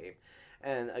that game,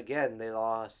 and again they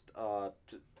lost.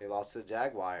 They lost to the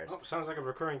Jaguars. Oh, sounds like a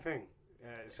recurring thing.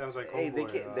 It sounds like Hey, they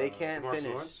homeboy, can't DeMarcus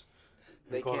finish. Lawrence.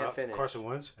 They called can't out finish. Carson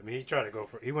Wentz. I mean,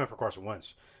 he went for Carson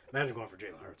Wentz. Imagine going for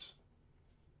Jalen Hurts.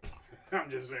 I'm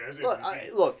just saying.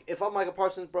 Look, if I'm Michael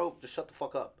Parsons, bro, just shut the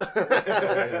fuck up.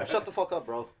 Shut the fuck up,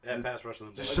 bro. That pass rush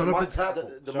on the Just shut up and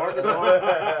tackle. DeMarcus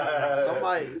Lawrence.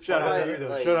 Somebody. Shout out to you though.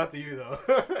 like, Shout out to you though.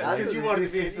 It's because you wanted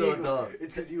to be an He's still a Eagle. dog.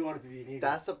 It's because you wanted to be an Eagle.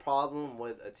 That's the problem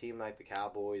with a team like the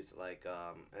Cowboys. Like,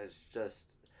 it's just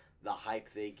the hype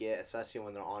they get, especially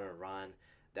when they're on a run.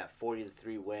 That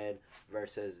 40-3 win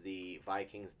versus the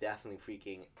Vikings definitely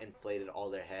freaking inflated all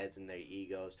their heads and their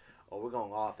egos. Oh, we're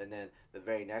going off, and then the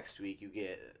very next week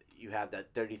you have that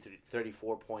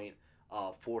 34 point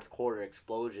fourth quarter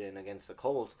explosion against the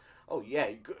Colts. Oh yeah,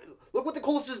 look what the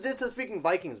Colts just did to the freaking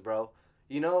Vikings, bro.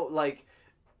 You know, like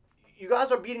you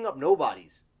guys are beating up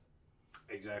nobodies.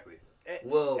 Exactly.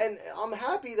 And I'm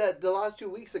happy that the last 2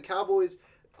 weeks the Cowboys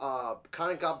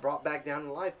kind of got brought back down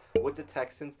to life with the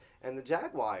Texans and the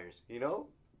Jaguars, you know?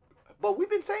 But we've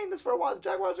been saying this for a while. The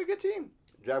Jaguars are a good team.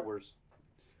 Jaguars.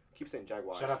 Keep saying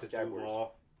Jaguars. Shout out to Jaguars.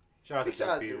 Duval. Shout out to Shout Doug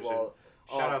out Peterson. Duval.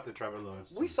 Shout out to Trevor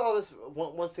Lawrence. We saw this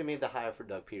once they made the hire for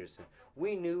Doug Peterson.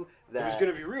 We knew that it was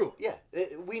going to be real. Yeah,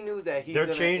 we knew that he's They're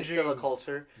going to changing- instill a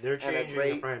culture They're and a changing the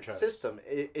great franchise. system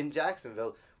in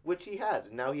Jacksonville, which he has.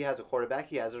 Now he has a quarterback.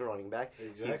 He has a running back.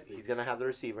 Exactly. He's going to have the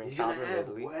receiver in He's going Calvin to have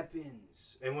Ridley.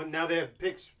 weapons. And now they have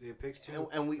picks. They have picks too.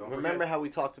 And we Don't remember forget. how we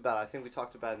talked about. I think we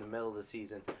talked about in the middle of the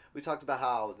season. We talked about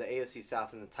how the AFC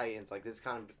South and the Titans, like this, is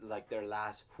kind of like their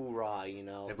last hoorah. You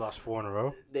know, They've lost 4 in a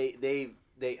row. they.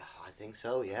 I think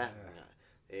so. Yeah.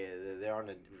 They're on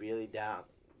a really down.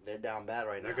 They're down bad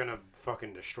right They're now. gonna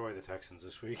fucking destroy the Texans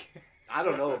this week. I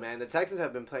don't know, man. The Texans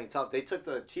have been playing tough. They took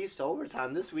the Chiefs to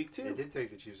overtime this week too. They did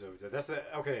take the Chiefs over. That's the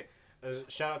okay.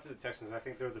 Shout out to the Texans. I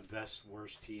think they're the best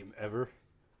worst team ever.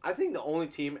 I think the only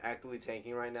team actively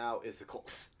tanking right now is the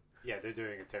Colts. Yeah, they're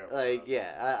doing a terrible. Like, job.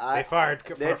 yeah, They fired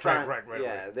they're Frank trying. Reich right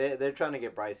Yeah, they're trying to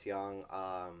get Bryce Young.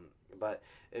 But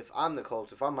if I'm the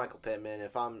Colts, if I'm Michael Pittman,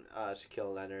 if I'm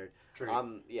Shaquille Leonard, Trade.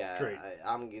 I'm Trade.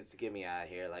 I'm get me out of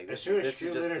here. Like As this, soon as this is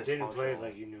Shaquille just Leonard didn't play, dysfunctional.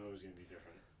 like you knew it was gonna be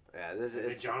different. Yeah, this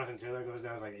If is Jonathan Taylor goes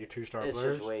down as like your 2-star it's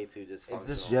players. just way too dysfunctional. If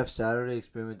this Jeff Saturday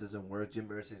experiment doesn't work, Jim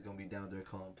Irsay's gonna be down there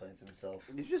calling plays himself.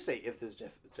 Did you just say if this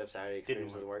Jeff Saturday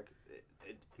experience doesn't work?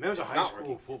 Man was a it's high not school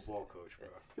working. football coach, bro.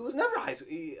 He was never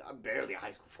barely a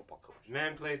high school football coach.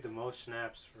 Man played the most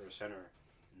snaps for a center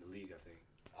in the league, I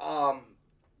think.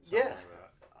 Yeah. Something like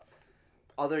that.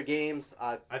 Other games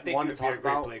I think want he to would be talk a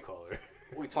great about. play caller.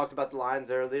 We talked about the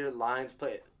Lions earlier. Lions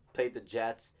played the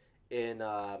Jets in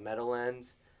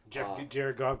Meadowlands.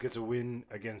 Jared Goff gets a win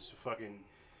against fucking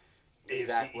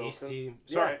Zach AFC East Wilson. team.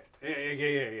 Yeah. Sorry.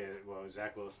 Yeah. Well,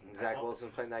 Zach Wilson. Zach Wilson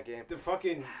playing that game. The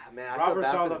fucking Man, I Robert feel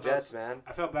bad for Saleh the Jets, man.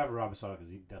 I felt bad for Robert Saleh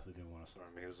because he definitely didn't want to start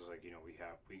him. He was just like, we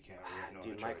have no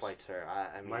Dude, other Mike choice. White's hurt.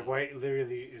 I mean, Mike White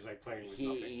literally is like playing with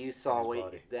nothing. You saw in his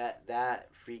body. that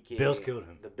freaking Bills killed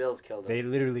him. The Bills killed him. They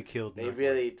literally killed. They Mike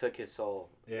really White. took his soul.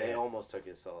 Yeah. They almost took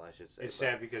his soul, I should say. It's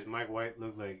sad because Mike White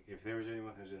looked like if there was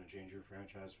anyone who's going to change your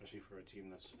franchise, especially for a team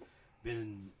that's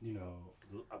been,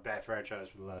 a bad franchise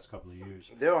for the last couple of years.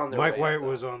 They're on their Mike way. White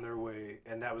was on their way,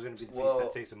 and that was going to be the piece Well,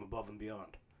 that takes them above and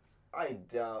beyond. I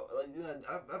doubt.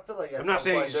 I feel like at I'm not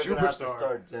some point saying they're gonna have to superstar.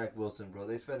 start Zach Wilson, bro.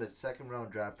 They spent a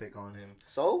second-round draft pick on him.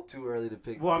 So? Too early to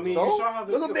pick. Well, I mean, So? you saw how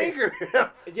the Look at Baker. Yeah,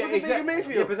 Look at Baker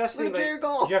Mayfield. Yeah, but that's the Look thing, at like, Jared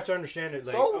Goff. you have to understand it.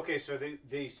 Like, So? okay, so they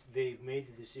made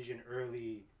the decision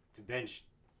early to bench.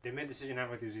 They made the decision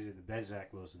halfway through the season to bench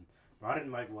Zach Wilson, brought in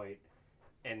Mike White,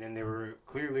 and then they were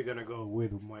clearly gonna go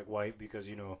with Mike White because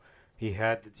he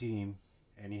had the team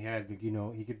and he had the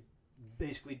he could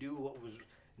basically do what was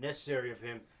necessary of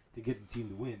him to get the team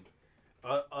to win.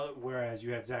 Whereas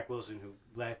you had Zach Wilson who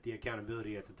lacked the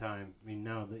accountability at the time. I mean,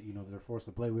 now that they're forced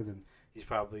to play with him, he's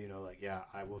probably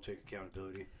I will take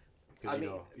accountability. I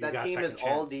mean, you that got team is second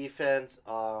all chance. defense.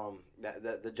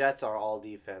 The Jets are all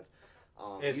defense.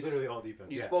 It's you literally all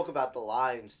defense. you Yeah. spoke about the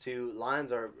Lions too.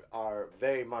 Lions are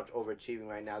very much overachieving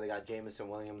right now. They got Jameson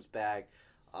Williams back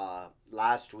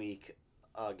last week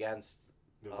against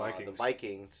The Vikings. The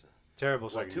Vikings. Terrible Well,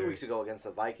 secondary. 2 weeks ago against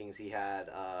the Vikings, he had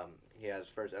his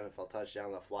first NFL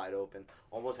touchdown, left wide open.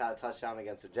 Almost had a touchdown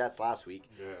against the Jets last week.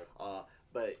 Yeah.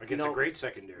 But Against a great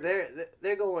secondary.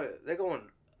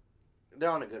 they're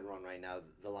on a good run right now.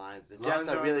 The Lions, the Lions Jets,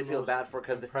 I are really the feel most bad for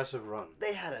because impressive run.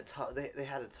 they had a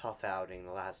tough outing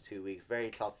the last 2 weeks. Very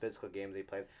tough physical games they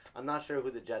played. I'm not sure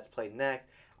who the Jets play next.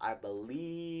 I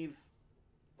believe,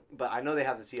 but I know they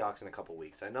have the Seahawks in a couple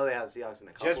weeks.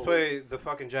 Jets play the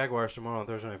fucking Jaguars tomorrow on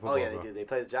Thursday Night Football. Oh yeah, they bro. do. They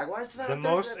play the Jaguars tonight. The on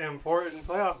most Thursday? important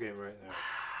playoff game right there.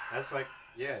 That's like,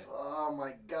 yeah. Oh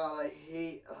my god, I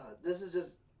hate. This is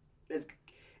just.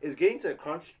 It's getting to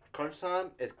crunch time.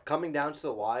 It's coming down to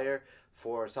the wire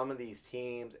for some of these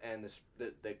teams, and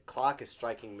the clock is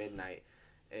striking midnight.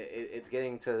 It's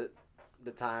getting to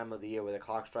the time of the year where the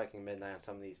clock's striking midnight on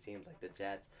some of these teams, like the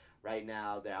Jets. Right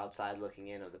now, they're outside looking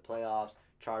in of the playoffs.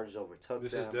 Chargers overtook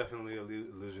This them. is definitely a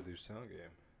loser-lose town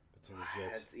game between the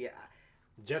Jets. Yeah,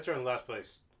 Jets are in last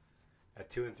place at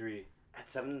 2-3. at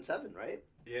 7-7, right?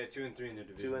 Yeah, 2-3 in the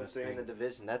division. 2-3 in the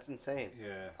division. That's insane.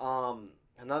 Yeah.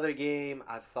 Another game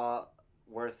I thought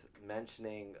worth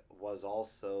mentioning was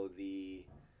also the.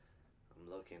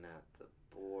 I'm looking at the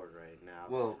board right now.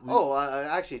 Well,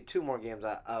 Actually, two more games.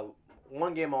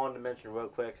 One game I wanted to mention real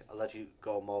quick. I'll let you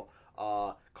go,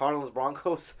 Mo. Cardinals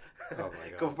Broncos. Oh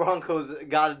my God. Broncos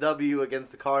got a W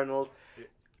against the Cardinals.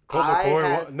 Colt I McCoy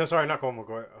had- won. No, sorry, not Colt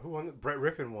McCoy. Who won? Brett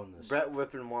Rippon won this. Brett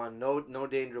Whippen won. No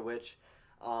danger, which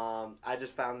I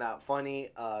just found that funny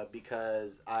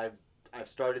because I've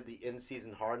started the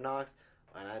in-season Hard Knocks,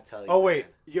 and I tell you. Oh wait,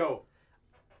 man, yo.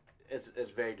 it's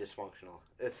very dysfunctional.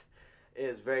 It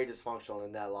is very dysfunctional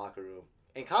in that locker room.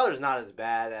 And Kyler's not as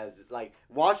bad as like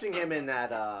watching him in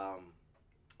that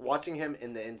watching him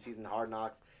in the in-season Hard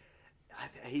Knocks.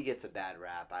 He gets a bad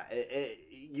rap.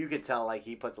 You could tell like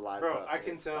he puts a lot of. Bro, I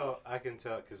can tell,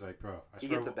 because like, bro, He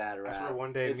gets a bad rap. I swear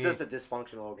one day it's just a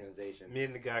dysfunctional organization. me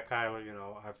and the guy Kyler,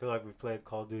 I feel like we played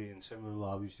Call of Duty in similar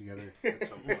lobbies together at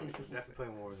some point. Definitely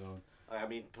playing Warzone. I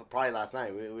mean, probably last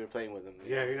night we were playing with him.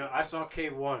 Yeah, I saw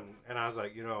Cave 1, and I was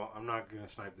like, I'm not going to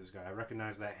snipe this guy. I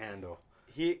recognize that handle.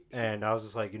 And I was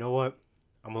just like, you know what?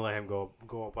 I'm going to let him go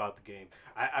about the game.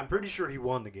 I'm pretty sure he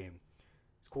won the game.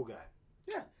 He's a cool guy.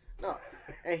 Yeah. No.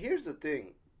 And here's the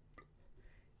thing.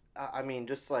 I mean,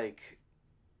 just like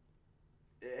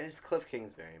it's Cliff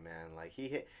Kingsbury, man. Like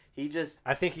he just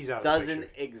I think he's out of doesn't the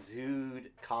picture.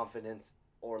 exude confidence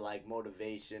or like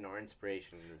motivation or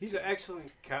inspiration. In this He's an team.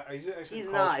 excellent He's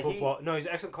college not. football. No, he's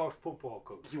an excellent college football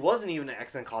coach. He wasn't even an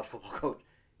excellent college football coach.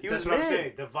 That's was what I'm mid.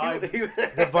 saying. The vibe, He-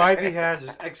 the vibe he has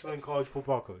is excellent college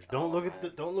football coach. Don't look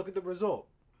at the result.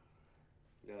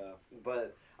 Yeah,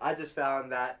 but I just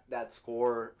found that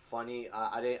score funny.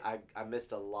 I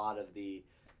missed a lot of the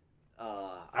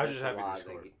I was just missed a happy lot they of the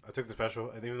scored. ga- I took the special,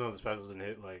 and even though the special didn't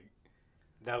hit, like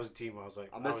that was a team. I was like,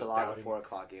 I missed was a lot of doubting- 4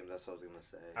 o'clock games. That's what I was gonna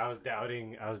say. I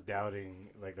was doubting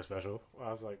like the special.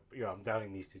 I was like, yo, I'm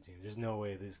doubting these two teams. There's no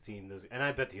way this team does. And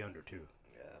I bet the under too.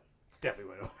 Yeah.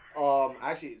 Definitely went over.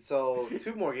 Actually, so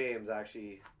 2 more games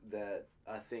actually that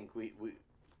I think we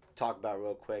talk about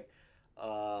real quick.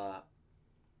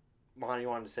 Mon, you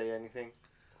wanted to say anything?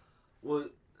 Well,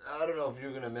 I don't know if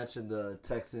you're gonna mention the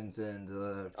Texans and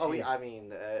the. Oh, Chiefs. yeah, I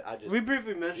mean, I just We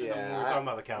briefly mentioned them when we were Yeah, talking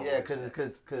about the Cowboys. Yeah,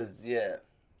 cause yeah.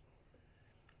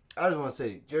 I just want to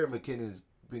say, Jared McKinnon's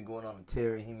been going on a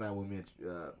tear. He might win me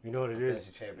you know what it is.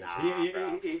 fantasy championship.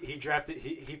 Nah. He drafted.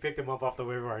 He picked him up off the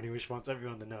waiver, and he just wants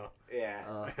everyone to know.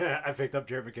 yeah. I picked up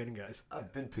Jared McKinnon, guys.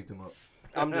 I've been picked him up.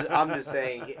 I'm just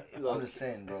saying. Look, I'm just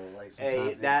saying, bro. Like Hey,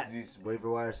 sometimes that- these waiver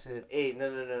wire shit. hey,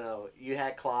 no. You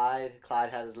had Clyde.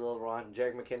 Clyde had his little run.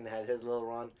 Jarek McKinnon had his little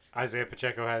run. Isaiah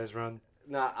Pacheco had his run.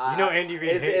 No, You know Andy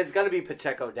Reid It's gonna be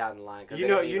Pacheco down the line. 'Cause You they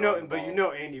know, don't need to run the but ball. you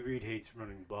know Andy Reid hates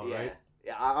running the ball, Yeah. right?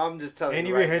 Yeah, I'm just telling Andy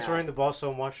you Reid right hates now. running the ball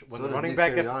so much when So the does running Nick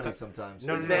back gets Sirianni a sometimes.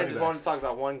 No, This no, man no, just no. wanted to talk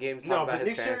about one game. Talk No, about but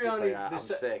his Nick fantasy Sirianni. player. I'm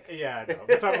sick. Yeah, I know.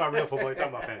 We're talking about real football. We're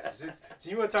talking about fantasy. So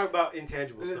you want to talk about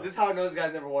intangible stuff? This is how I know this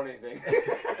guy's never won anything.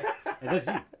 And that's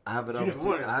you. I have an You never won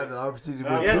opportunity. it. I have an opportunity to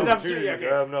Yeah, win He has too. an opportunity. Yeah,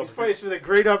 Okay. I'm not- He's faced with a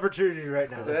great opportunity right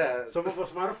now. Yeah. Some of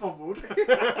us might have fumbled.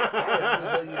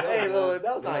 Hey, Lil,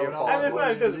 that was not your fault. And it's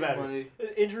not. It doesn't League matter. money.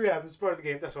 Injury happens. Part of the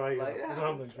game. That's why. Like, It's a yeah,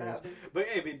 humbling it experience. happens. But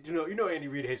hey, but you know Andy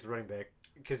Reid hates the running back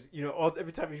because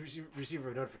every time he receive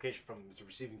a notification from him, it's a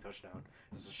receiving touchdown.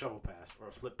 It's a shovel pass or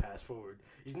a flip pass forward.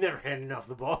 He's never handing off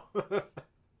the ball.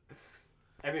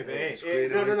 I mean, but hey, It's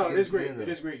creative no, ways to it get is it great. together. It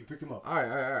is great. You picked him up. All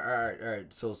right.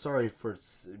 So sorry for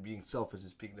being selfish and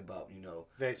speaking about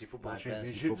Fantasy football my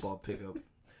fantasy championships. football pickup.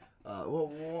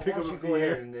 Why Pick don't up you a go few.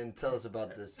 ahead and then tell us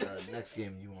about this next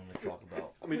game you want to talk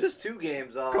about? I mean, just 2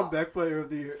 games. Comeback player of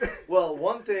the year. Well,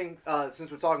 one thing,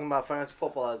 since we're talking about fantasy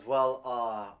football as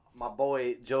well, my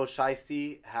boy Joe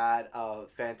Shiesty had a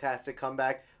fantastic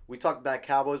comeback. We talked about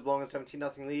Cowboys blowing a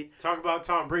 17-0 lead. Talk about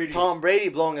Tom Brady. Tom Brady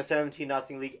blowing a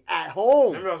 17-0 lead at home.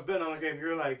 Remember, I was betting on the game. You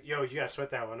were like, "Yo, you gotta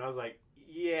sweat that one." I was like,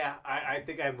 "Yeah, I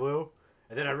think I will."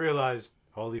 And then I realized,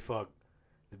 holy fuck,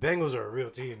 the Bengals are a real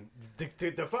team. The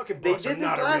fucking They Bucs are did this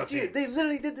not a real last year. team. They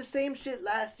literally did the same shit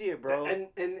last year, bro. And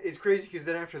it's crazy because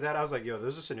then after that, I was like, "Yo,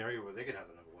 there's a scenario where they could have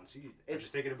the number 1 seed." I'm It's-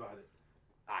 just thinking about it.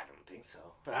 I don't think so.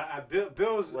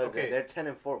 Bills. What is Okay. it? They're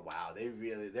 10-4. Wow, they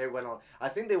went on. I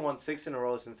think they won 6 in a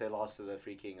row since they lost to the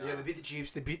freaking. Yeah, they beat the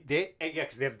Chiefs. Because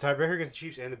they have the tiebreaker against the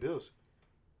Chiefs and the Bills.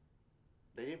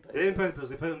 They didn't play. They didn't play the Bills.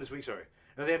 They played them this week. Sorry.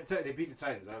 No, they beat the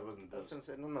Titans. That wasn't the I was Bills.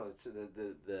 gonna say, no. It's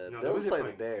the No, Bills who they play the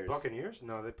playing? Bears. Buccaneers?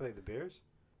 No, they played the Bears.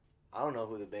 I don't know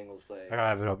who the Bengals play. I gotta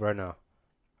have it up right now.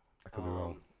 I could be Um,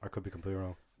 wrong. I could be completely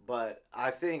wrong. But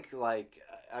I think,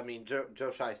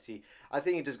 Joe Shiesty, I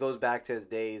think it just goes back to his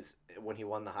days when he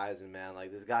won the Heisman, man.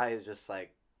 Like, this guy is just,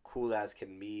 like, cool as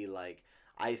can be, like,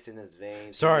 ice in his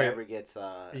veins. Sorry. He never gets,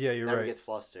 Yeah, you're never right. gets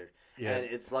flustered. Yeah. And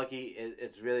it's lucky,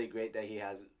 it's really great that he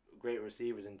has great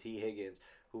receivers in T. Higgins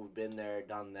who've been there,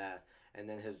 done that. And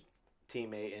then his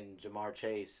teammate in Jamar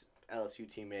Chase, LSU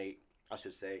teammate, I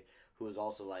should say, who is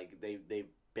also, like, they've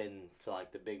been to,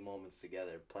 like, the big moments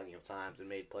together plenty of times and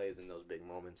made plays in those big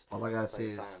moments. All I gotta say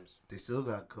plenty is of times. they still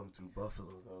got to come through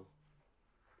Buffalo though.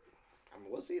 I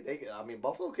mean, we'll see.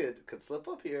 Buffalo could slip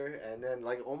up here, and then,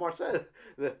 like Omar said,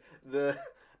 the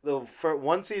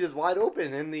 1 seed is wide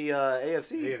open in the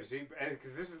AFC. AFC,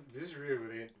 because this is really where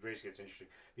the race gets interesting.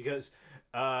 Because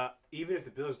even if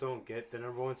the Bills don't get the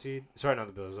number 1 seed, sorry, not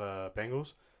the Bills,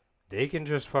 Bengals, they can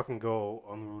just fucking go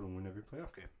on the road and win every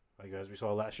playoff game, like as we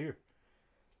saw last year.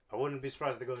 I wouldn't be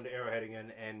surprised if they go into Arrowhead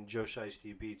again and Joe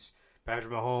Shiesty beats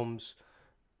Patrick Mahomes.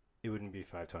 It wouldn't be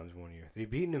 5 times in 1 year. They've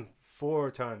beaten him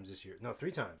 4 times this year. No,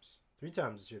 3 times. 3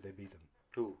 times this year they beat them.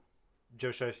 Who? Joe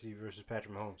Shiesty versus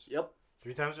Patrick Mahomes. Yep.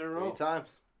 3 times in a row.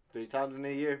 3 times in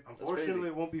a year. That's Unfortunately, crazy.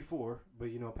 it won't be 4. But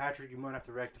Patrick, you might have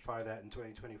to rectify that in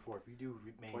 2024 if you do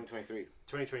remain 2023.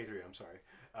 2023. I'm sorry.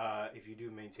 If you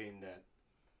do maintain that.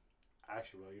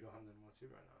 Actually, well, you don't have the 1 seed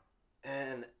right now.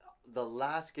 And the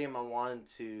last game I wanted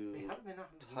to Hey, how did they not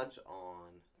touch on.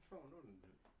 Damn,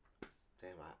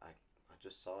 Damn, I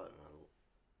just saw it and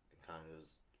it kind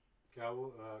of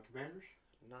was Commanders?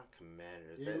 not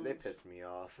Commanders. Eagles? They pissed me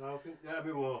off. Falcons? Yeah, I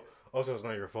mean, well, also it's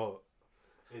not your fault.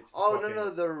 It's the Oh fucking- no,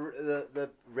 the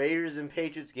Raiders and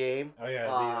Patriots game. Oh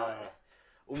yeah.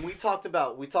 When we talked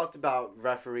about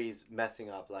referees messing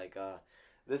up, like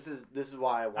This is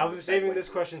why I want. I've been saving this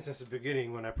question since the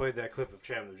beginning when I played that clip of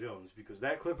Chandler Jones, because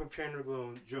that clip of Chandler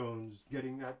Jones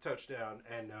getting that touchdown,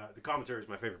 and the commentary is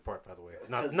my favorite part, by the way.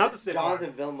 Not the stiff Jonathan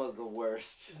arm. Vilma's the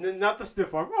worst. Not the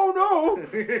stiff arm. Oh no!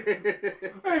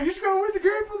 Hey, he's gonna win the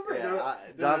game for the break. Yeah,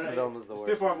 Jonathan Vilma's the worst.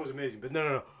 Stiff arm was amazing, but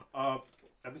no. I've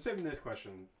been saving this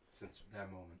question since that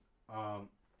moment.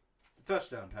 The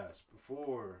touchdown pass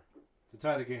before to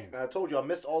tie the game. I told you I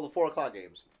missed all the 4:00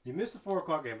 games. You missed the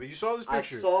 4:00 game, but you saw this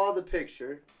picture. I saw the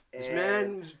picture. This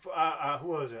man was, who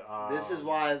was it? This is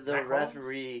why the Matt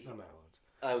referee. Collins? Not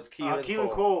Matt Was Keelan Keelan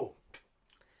Cole. Cole.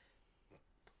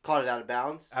 Caught it out of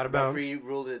bounds. Out of bounds. Referee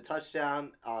ruled it a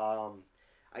touchdown.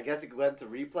 I guess it went to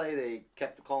replay. They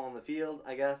kept the call on the field,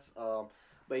 I guess.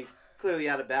 But he's clearly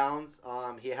out of bounds.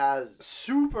 He has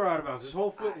Super out of bounds. His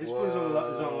whole foot, his foot is on the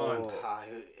line.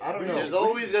 I don't know. There's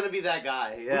always going to be that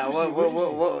guy. Yeah.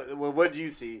 What did you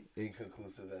see?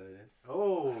 Inconclusive evidence.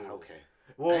 Oh. Okay.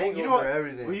 Well, Angles you know what? are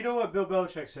everything. Well, you know what Bill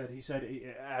Belichick said. He said he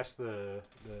asked the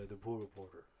pool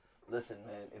reporter. Listen,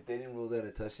 man, if they didn't rule that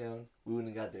a touchdown, we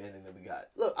wouldn't have got the ending that we got.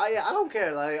 Look, I don't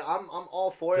care. Like I'm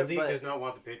all for The it. league But does not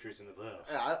want the Patriots in the playoffs.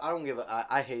 I don't give a.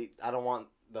 I don't want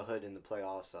the hood in the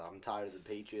playoffs. I'm tired of the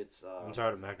Patriots. I'm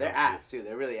tired of Mac. They're ass too.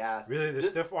 They're really ass. Really, the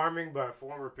stiff arming by a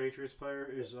former Patriots player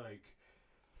is like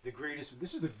the greatest.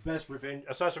 This is the best revenge,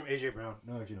 aside from AJ Brown.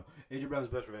 No, actually, no. AJ Brown's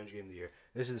best revenge game of the year.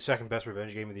 This is the second best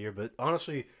revenge game of the year, but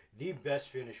honestly, the best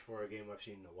finish for a game I've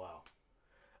seen in a while.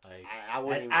 Like I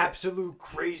wouldn't an even absolute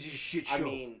crazy shit show. I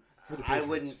mean, for the I Patriots.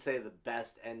 wouldn't say the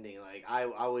best ending. Like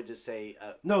I would just say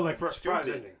No, like for a surprise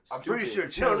stupid. ending. I'm pretty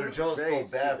Stupid. sure Chandler No, Jones very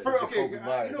felt bad stupid. for For- okay, Jacoby you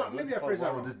Myers. know what, Like, maybe what I the phrase fuck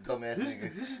that wrong with wrong. this dumbass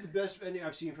nigga? This is the best ending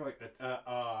I've seen for like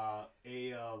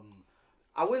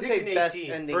I wouldn't 6 say and best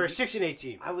 18 ending. for a 6-8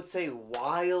 team. I would say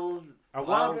wild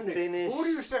ending. finish. Well, what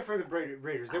do you respect for the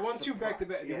Raiders? They I'm won 2 surprised.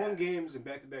 back-to-back. They Yeah. won games in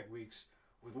back-to-back weeks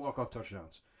with walk-off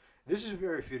touchdowns. This is a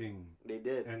very fitting They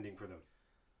did. ending for them.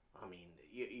 I mean,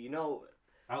 you know,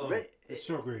 I love it. It's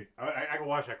so great. I can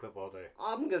watch that clip all day.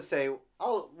 I'm gonna say,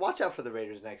 watch out for the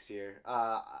Raiders next year.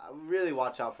 Really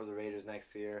watch out for the Raiders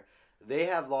next year. They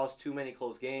have lost too many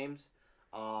close games.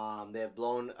 They have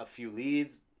blown a few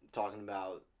leads. Talking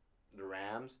about the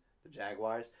Rams, the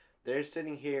Jaguars. They're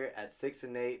sitting here at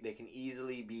 6-8. They can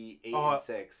easily be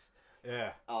 8-6.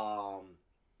 Yeah.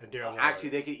 And Darryl Actually,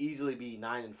 they could easily be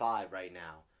 9-5 right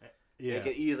now. yeah.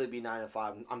 They could easily be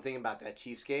 9-5. I'm thinking about that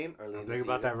Chiefs game early. I'm in the thinking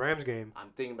about that season. Rams game. I'm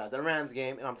thinking about the Rams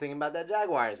game, and I'm thinking about that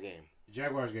Jaguars game. The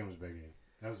Jaguars game was a big game.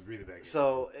 That was a really big game.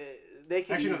 So they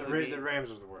can Actually, easily no, the Rams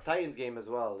was the worst. Titans game as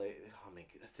well.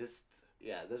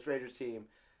 This Raiders team.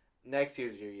 Next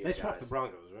year's your year. They swept guys. the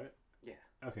Broncos, right? Yeah.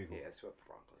 Okay, cool. Yeah, swept the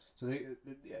Broncos. So they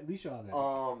at least y'all have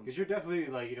that. Because you're definitely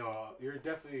you're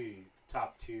definitely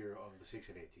top tier of the 6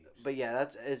 and 8 teams. But yeah,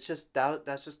 that's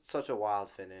just such a wild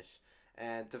finish.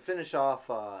 And to finish off,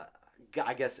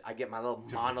 I guess I get my little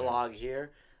monologue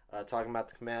here, talking about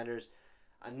the Commanders.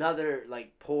 Another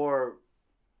poor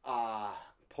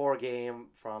game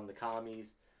from the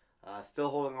Commies. Still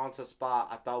holding on to a spot.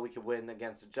 I thought we could win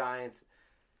against the Giants.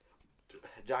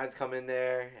 Giants come in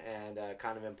there and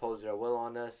kind of impose their will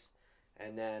on us.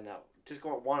 And then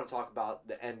want to talk about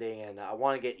the ending, and I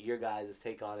want to get your guys'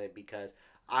 take on it because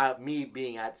me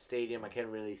being at the stadium, I can't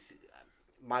really see.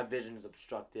 My vision is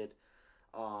obstructed.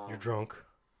 You're drunk,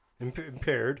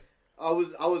 impaired. I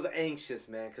was anxious,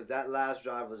 man, because that last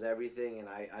drive was everything, and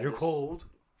You're just, cold.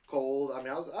 Cold. I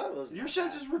mean, I was. Your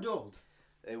senses were dulled.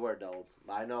 They were dulled.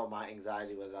 I know my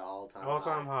anxiety was at all time.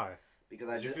 All-time high.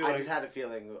 Because Did you I feel like- just had a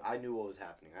feeling. I knew what was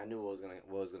happening. I knew what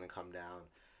was gonna come down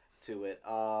to it.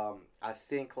 I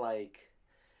think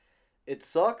it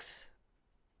sucks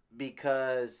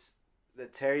because the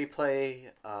Terry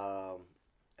play,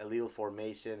 illegal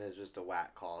formation is just a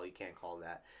whack call. You can't call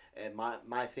that. And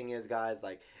my thing is, guys,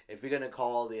 if you're gonna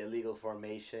call the illegal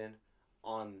formation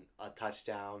on a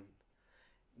touchdown,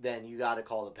 then you got to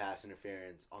call the pass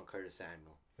interference on Curtis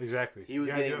Samuel. Exactly. He was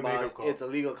You gotta do getting a makeup mugged. call. It's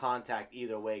illegal contact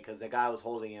either way because the guy was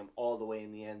holding him all the way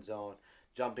in the end zone,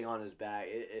 jumping on his back.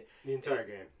 The entire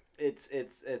game. It's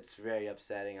very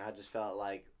upsetting. I just felt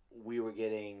like we were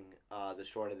getting the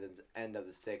short end of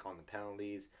the stick on the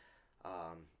penalties.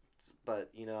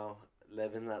 But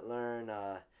live and let learn.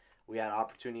 We had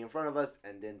opportunity in front of us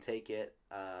and didn't take it.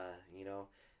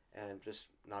 And just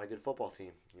not a good football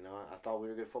team. I thought we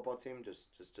were a good football team.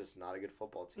 Just not a good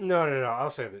football team. No. I'll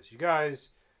say this: you guys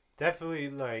definitely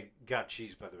got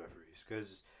cheesed by the referees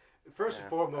because first and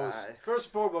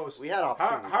foremost, we had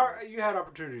opportunities. how you had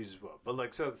opportunities as well,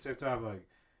 but so at the same time,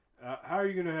 how are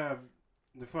you gonna have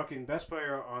the fucking best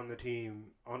player on the team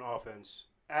on offense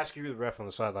ask you the ref on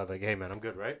the sideline hey man, I'm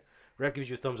good, right? Ref gives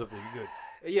you a thumbs up that you're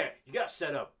good. Yeah, you got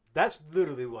set up That's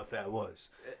literally what that was.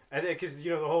 And then, because,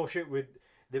 the whole shit with...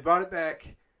 They brought it back,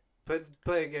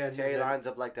 play again. Terry lines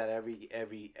up like that every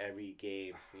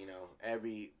game,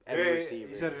 every receiver.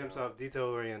 He said it himself,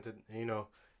 detail-oriented. And,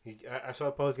 I saw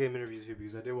post-game interviews here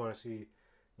because I did want to see,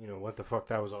 what the fuck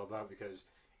that was all about. Because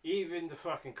even the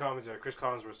fucking commentator, Chris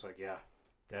Collinsworth's like, yeah,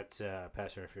 that's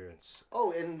pass interference.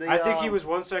 Oh, and I think he was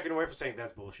 1 second away from saying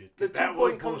that's bullshit. The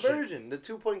 2-point conversion. The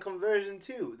 2-point conversion,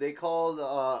 too. They called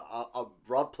a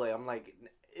rub play. I'm like,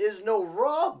 there's no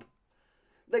rub.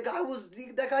 That guy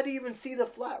didn't even see the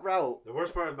flat route. The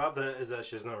worst part about that is that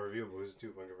shit's not reviewable. It's a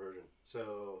 2-point conversion.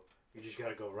 So you just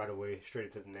gotta go right away, straight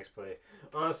into the next play.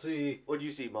 Honestly, what'd you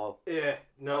see, Mo? Yeah,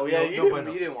 no, you didn't watch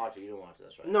it. You didn't watch it.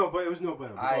 That's right. No, but it was no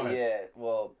bueno.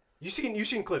 Well, you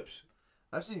seen clips.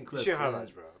 I've seen clips. You seen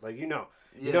highlights, bro. Like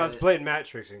it's blatant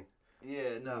match fixing.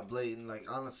 Yeah, not blatant. Like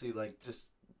honestly, like just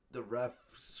the ref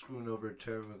screwing over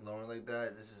Trevor McLaurin like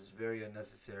that. This is very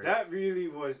unnecessary. That really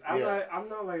was. I'm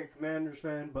not like Commanders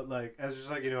fan, but like as just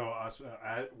like us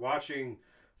watching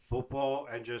football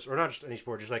and or not just any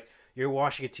sport, just like you're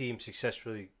watching a team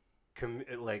successfully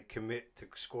commit to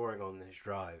scoring on this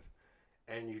drive,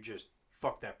 and you just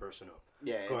fuck that person up.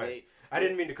 Yeah, go ahead. I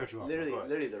didn't mean to cut you off.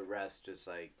 Literally, the rest just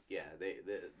like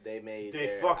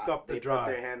they fucked up the drive.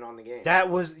 They put their hand on the game. That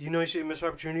was you see missed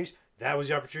opportunities. That was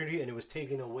the opportunity, and it was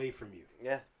taken away from you.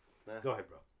 Yeah. Go ahead,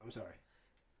 bro. I'm sorry.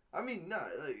 I mean, I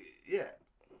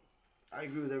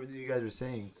agree with everything you guys are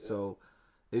saying. So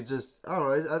it just, I don't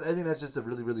know. I think that's just a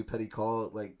really, really petty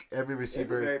call. Like every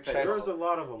receiver. There was a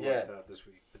lot of them like that this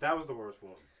week, but that was the worst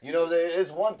one.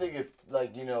 It's one thing if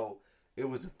it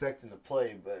was affecting the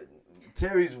play, but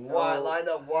Terry's lined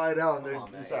up wide out, and they're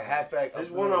just a halfback. It's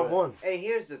 1-on-1. Hey,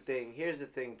 here's the thing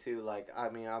too. Like, I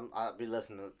mean, I'll be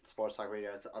listening to Sports Talk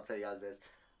Radio. I'll tell you guys this.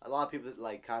 A lot of people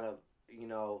like kind of,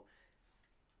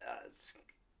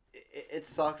 it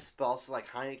sucks, but also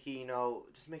like Heineke,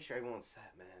 just make sure everyone's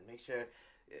set, man. Make sure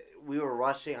we were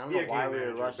rushing. I don't know why we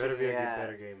were rushing. Better be a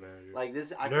better game manager. Like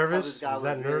this, I nervous? could tell this guy was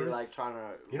really nervous? like trying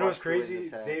to. You know what's crazy?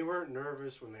 They weren't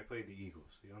nervous when they played the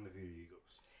Eagles, the undefeated Eagles.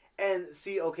 And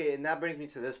see, okay, and that brings me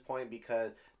to this point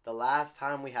because the last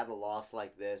time we had a loss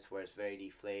like this, where it's very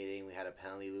deflating, we had a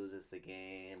penalty loses the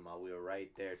game. We were right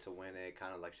there to win it,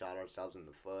 kind of like shot ourselves in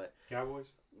the foot.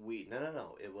 Cowboys?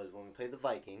 No. It was when we played the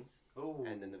Vikings. Oh.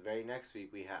 And then the very next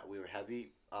week we were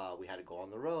heavy. We had to go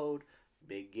on the road,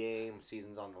 big game,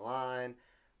 season's on the line.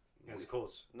 Against the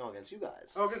Colts? No, against you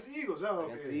guys. Oh, against the Eagles. Oh,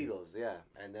 against the Eagles, yeah.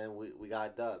 And then we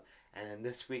got dubbed. And then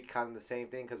this week, kind of the same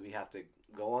thing because we have to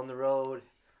go on the road.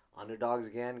 Underdogs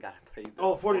again. Got to play the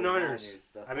 49ers.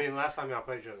 I mean, last time y'all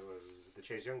played each other was the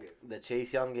Chase Young game. The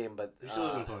Chase Young game, but... He still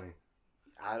isn't playing.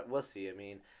 We'll see. I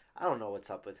mean, I don't know what's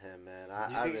up with him, man. Do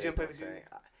you think he's going to play this year?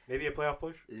 Maybe a playoff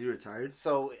push? Is he retired?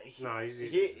 So no,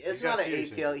 it's not an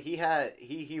ACL.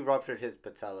 He ruptured his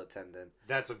patella tendon.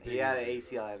 That's a big. He had an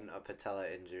ACL and a patella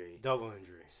injury. Double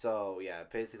injury. So yeah,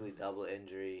 basically double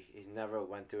injury. He never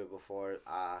went through it before.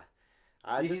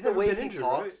 Just the way he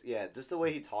talks. Right? Yeah, just the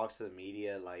way he talks to the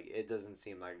media, like it doesn't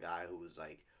seem like a guy who's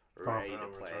like ready to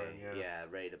play. Yeah,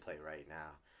 ready to play right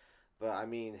now. But I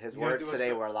mean, his words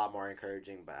today were a lot more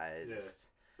encouraging. But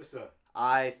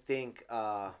I think.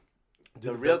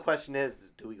 The real question is,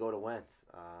 do we go to Wentz?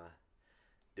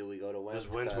 Do we go to Wentz?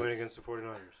 Does Wentz win against the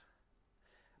 49ers?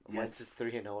 Wentz is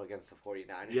 3-0 against the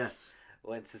 49ers. Yes.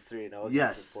 Wentz is 3-0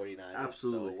 against the 49ers.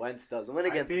 Absolutely. So Wentz does win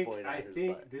against the 49ers. I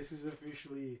think this is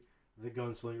officially the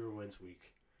Gunslinger Wentz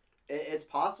week. It's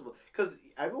possible. Because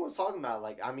everyone's talking about,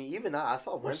 like, I mean, even I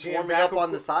saw Wentz warming up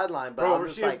on the sideline. But we're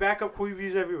seeing backup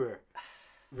QBs everywhere.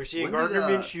 We're seeing Gardner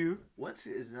Minshew. Wentz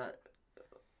is not...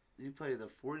 He played the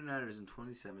 49ers in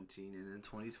 2017 and then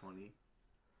 2020.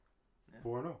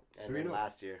 4-0. And then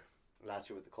last year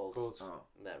with the Colts. Oh.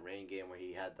 That rain game where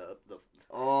he had the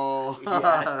Oh.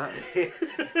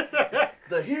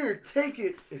 The here, take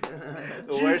it.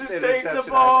 The worst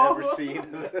interception I've ever seen.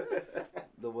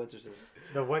 The Wentz interception.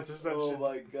 The Wentz interception. Oh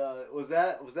my God. Was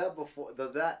that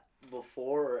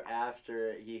before or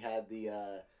after he had the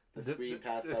screen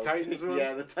pass? The Titans one?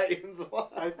 Yeah, the Titans one.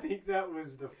 I think that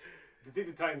was I think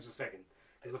the Titans was second.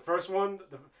 Because the first one,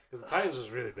 because the Titans was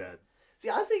really bad. See,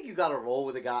 I think you got to roll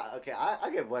with a guy. Okay, I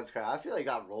give Wentz credit. I feel like you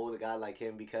got to roll with a guy like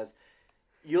him because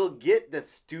you'll get the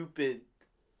stupid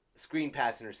screen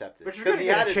pass intercepted. But you're going to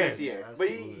get a chance. This year.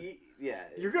 Yeah,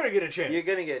 but you're going to get a chance. You're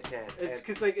going to get a chance. It's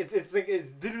because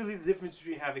it's literally the difference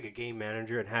between having a game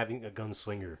manager and having a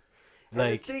gunslinger.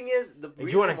 Like, the thing is,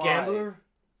 you want a gambler?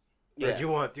 Yeah. Or do you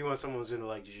want someone who's going to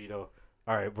like,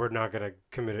 all right, we're not going to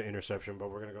commit an interception,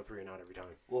 but we're going to go 3-and-out every time.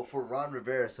 Well, for Ron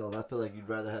Rivera, I feel like you'd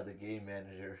rather have the game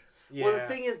manager. Yeah. Well, the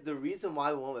thing is, the reason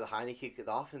why we went with Heineke,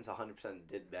 the offense 100%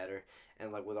 did better,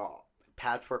 and like with our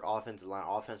patchwork offensive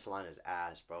line is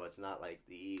ass, bro. It's not like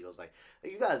the Eagles. Like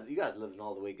you guys living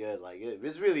all the way good. Like it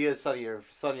really is sunnier in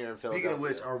Philadelphia. Speaking of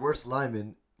which, our worst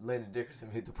lineman, Landon Dickerson,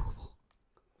 made the Pro Bowl.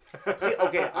 See,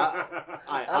 okay,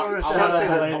 I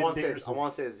want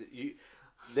to say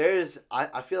this.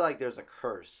 I feel like there's a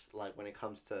curse, like when it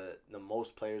comes to the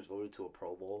most players voted to a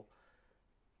Pro Bowl.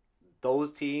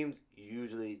 Those teams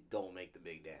usually don't make the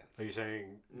big dance. Are you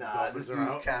saying? Nah, this Dolphins are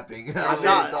dude's out? capping. I'm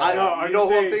not. are You you know who I'm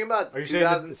saying- thinking about? are you saying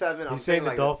 2007. He's saying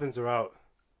the Dolphins are out.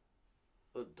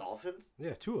 The Dolphins?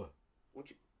 Yeah, Tua.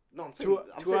 No, I'm saying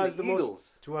the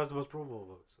Eagles. Tua has the most Pro Bowl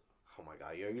votes. Oh my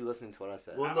God, are you listening to what I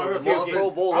said? Well, no, Okay, the most Pro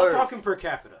I'm Bowlers. talking per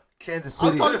capita. Kansas I'm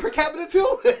City. talking per capita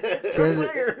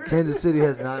too. Kansas City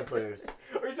has 9 players.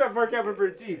 Are you talking per capita per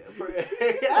team?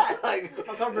 Yeah, like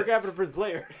I'm talking per capita per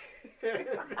player.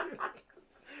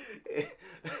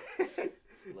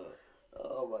 Look,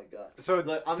 oh my God. So,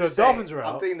 Look, I'm so just Dolphins saying, are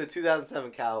out. I'm thinking the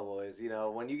 2007 Cowboys. You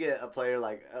know, when you get a player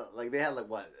like they had like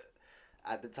what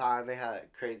at the time they had a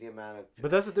crazy amount of. But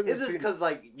that's the difference. It's just between- because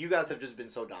like you guys have just been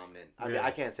so dominant. I mean, Yeah.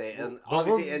 I can't say it. And But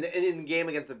obviously, we're- and in the game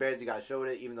against the Bears, you guys showed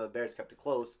it, even though the Bears kept it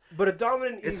close. But a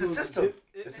dominant It's a Eagles system.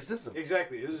 It's a system.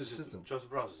 Exactly. It is It's a a system. system. Trust the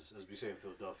process, as we say in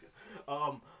Philadelphia.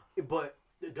 But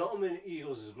the dominant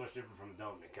Eagles is much different from the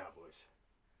dominant Cowboys.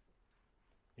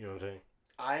 You know what I'm saying?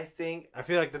 I think I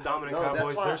feel like the dominant No, that's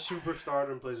Cowboys, why- their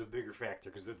superstardom plays a bigger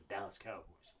factor because they're the Dallas Cowboys.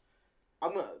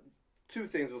 I'm gonna two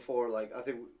things before like I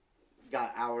think we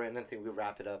got an hour in. I think we'll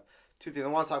wrap it up. Two things. I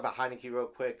want to talk about Heineke real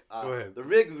quick. Go ahead. The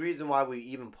big reason why we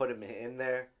even put him in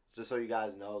there, just so you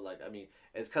guys know, like I mean,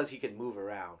 it's because he can move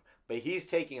around. But he's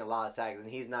taking a lot of sacks and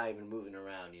he's not even moving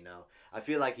around. You know, I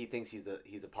feel like he thinks he's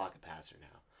a pocket passer now.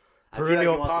 I feel like he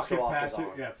Perennial wants to pocket show off his passer.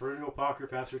 arm. Yeah, perennial pocket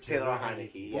passer. Taylor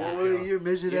Heineke, yeah. Boy, you're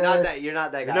midget You're ass. not that. You're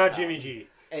not that guy. You're not pal. Jimmy G.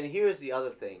 And here's the other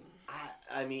thing.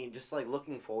 I mean, just like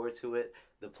looking forward to it.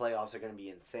 The playoffs are going to be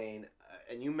insane.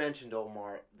 And you mentioned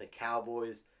Omar, the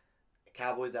Cowboys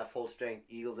at full strength,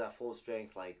 Eagles at full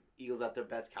strength, like Eagles at their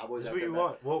best, Cowboys This is at what their you best.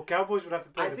 want. Well, Cowboys would have to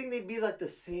play. I think they'd be like the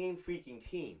same freaking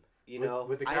team. You would, know,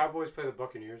 would the Cowboys play the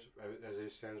Buccaneers as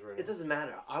it stands right now? It doesn't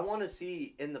matter. I want to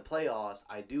see in the playoffs.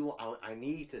 I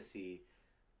need to see.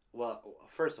 Well,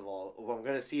 first of all, I'm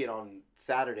going to see it on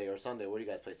Saturday or Sunday. What do you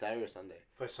guys play? Saturday or Sunday?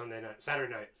 Play Sunday night,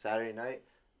 Saturday night. Saturday night.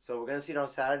 So we're going to see it on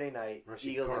Saturday night. Mercy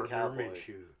Eagles and Gardner Cowboys.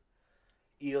 Minshew.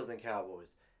 Eagles and Cowboys.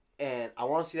 And I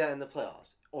want to see that in the playoffs.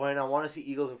 And I want to see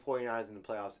Eagles and 49ers in the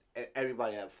playoffs. And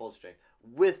everybody at full strength.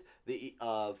 With the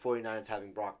 49ers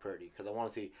having Brock Purdy. Because I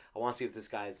want to see if this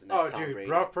guy is the next Tom Brady.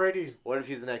 Brock Brady's. What if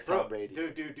he's the next Tom Brady?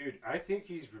 Dude. I think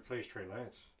he's replaced Trey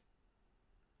Lance.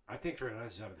 I think Trey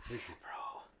Lance is out of the picture.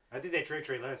 Bro. I think they trade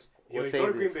Trey Lance. We'll Go to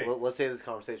save, Green this, Bay. we'll save this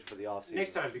conversation for the offseason.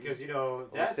 Next time, because We'll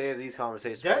that's save these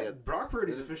conversations for that Brock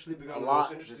Purdy's officially a become the lot.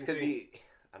 most interesting This could thing. be.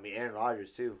 I mean, Aaron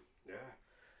Rodgers too. Yeah,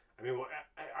 I mean, well,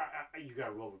 you got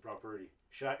to roll with Brock Purdy.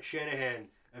 Shanahan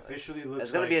officially looks.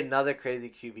 There's gonna like, be another crazy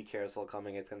QB carousel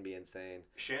coming. It's gonna be insane.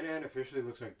 Shanahan officially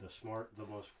looks like the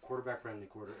most quarterback-friendly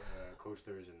coach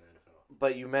there is in the NFL.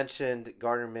 But you mentioned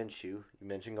Gardner Minshew.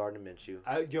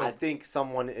 I think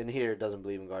someone in here doesn't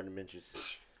believe in Gardner Minshew.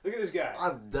 Look at this guy.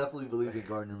 I definitely believe in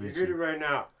Gardner You heard it Minshew. right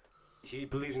now. He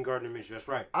believes in Gardner Minshew. That's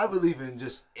right. I believe in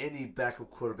just any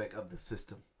backup quarterback of the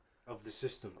system. Of the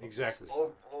system, exactly.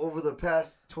 Over the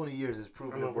past 20 years, it's I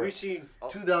proven mean, it works. we've seen.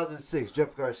 2006,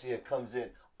 Jeff Garcia comes in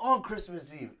on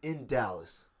Christmas Eve in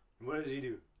Dallas What does he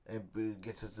do? and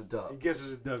gets us a He dub. gets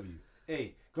us a W.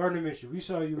 Hey, Gardner Minshew, we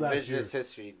saw you last year. Revisionist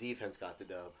history. Defense got the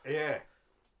dub. Yeah,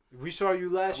 we saw you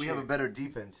last We year. have a better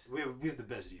defense we have the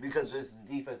best defense. because it's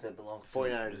the defense that belongs to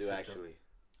 49ers the do system. actually.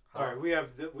 All right, we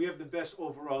have the best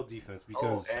overall defense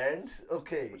because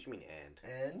What you mean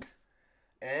and?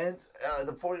 And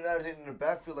the 49ers in the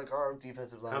backfield like our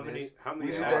defensive line is. how We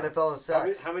many lead the NFL in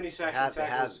sacks. how many They sacks have, and they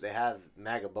tackles? have they have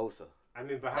Magabosa. I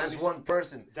mean, but how That's many? one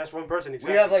person. That's one person.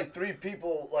 Exactly. We have like 3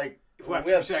 people like Who have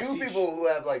we two have sacks 2 each. people who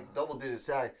have like double-digit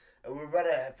sacks, and we're about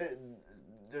to have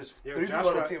there's Yeah, 3 Josh people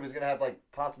on the Ra- team who's gonna have like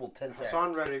possible 10 sacks.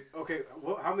 Hassan Reddick. Okay,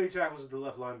 how many tackles did the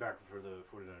left linebacker for the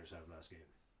 49ers have last game?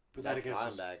 Put that Left against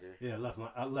us. linebacker. Yeah,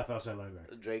 left outside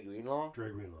linebacker. Dre Greenlaw. Dre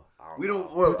Greenlaw. We don't.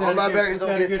 know. Well, Put our that linebackers against, don't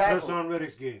get against tackled. Hassan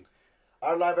Reddick's game.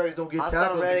 Our linebackers don't get Hassan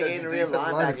tackled Reddick because ain't a the real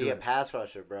defensive line linebacker. is He a good. pass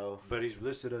rusher, bro. But he's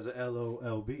listed as a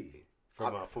LOLB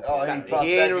from football. Oh, he He drops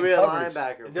ain't back a in real coverage.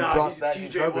 linebacker. No, drops he's a back in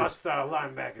TJ coverage. Watt style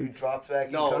linebacker. He drops back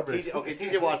in No, coverage.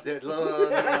 TJ Watt's there. No.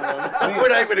 We're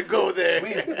not going to go there.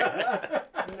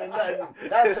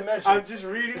 Not to mention, I'm just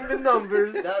reading the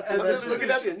numbers. Not to and mention- the Look at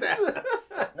that positions.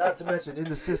 stat. not to mention in the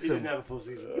He didn't system. have a full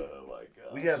season. Oh my god.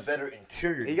 We have better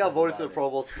interior. He got voted to the defensive Pro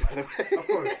Bowl too, by the way. Of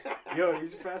course. Yo,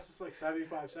 he's the fastest, like,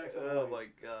 75 sacks. linemen. Oh my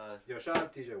god. Yo, shout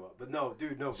out to TJ Watt. But no,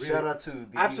 dude, no. Really, Shout out to the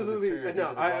absolutely. Eagles interior No,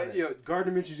 defensive linemen. yo,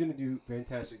 Gardner Minshew's going to do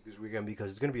fantastic this weekend because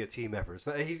it's going to be a team effort. It's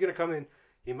not, he's going to come in.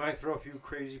 He might throw a few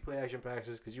crazy play action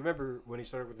passes because you remember when he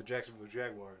started with the Jacksonville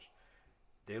Jaguars,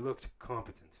 they looked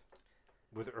competent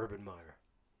with Urban Meyer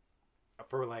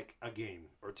for like a game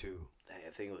or two. I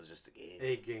think it was just a game.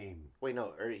 A game. Wait,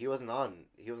 no, he wasn't on.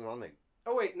 He wasn't on the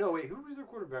Oh wait, no wait. Who was their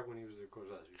quarterback when he was their coach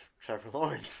last year? Trevor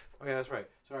Lawrence. Oh yeah, that's right.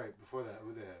 Sorry, before that,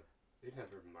 who they have? They didn't have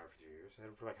Urban Meyer for 2 years. They had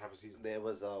him for like half a season. There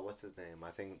was what's his name?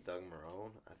 I think Doug Marrone.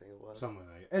 I think it was. Something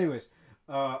like that. Anyways,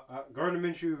 Gardner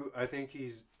Minshew, I think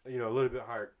he's a little bit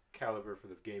higher caliber for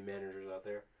the game managers out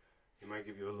there. He might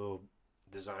give you a little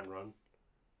design run.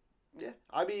 Yeah,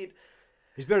 I mean,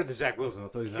 He's better than Zach Wilson. I'll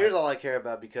tell you that. here's all I care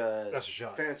about because That's a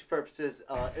shot. fantasy purposes.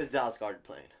 Is Dallas Goedert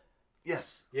playing?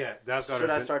 Yes. Yeah, that's got. Should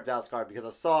I start Dallas Goedert because I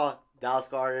saw Dallas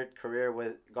Goedert career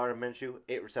with Gardner Minshew,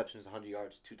 8 receptions, 100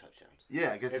 yards, 2 touchdowns.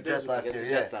 Yeah, against the If Jets there's- last Against year.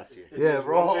 the Yeah. Jets last year. Yeah,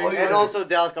 bro. And also,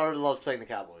 Dallas Goedert loves playing the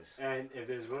Cowboys. And if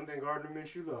there's one thing Gardner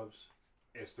Minshew loves,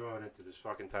 it's throwing it to this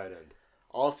fucking tight end.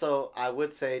 Also, I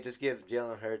would say just give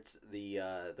Jalen Hurts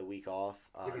the week off.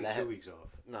 Give him let 2 him- weeks off.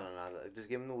 No. Just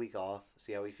give him the week off.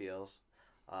 See how he feels.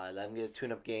 Let him get a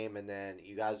tune-up game, and then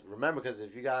you guys remember because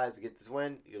if you guys get this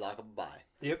win, you lock up a bye.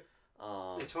 Yep.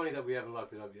 It's funny that we haven't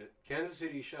locked it up yet. Kansas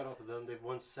City, shout out to them. They've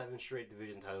won 7 straight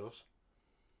division titles.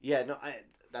 Yeah, no,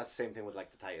 that's the same thing with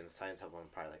like the Titans. Titans have won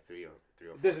probably like three or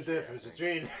 4. There's a this year, difference I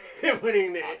think. between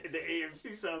winning the Obviously.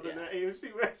 AFC South and Yeah. the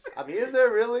AFC West. I mean, is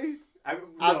there really? No,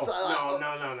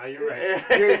 you're right.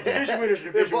 Yeah. You're a division winner's a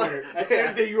division But- winner. At the end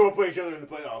of the day, you all play each other in the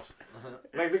playoffs.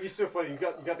 Like, look, it's so funny. You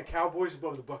got the Cowboys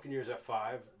above the Buccaneers at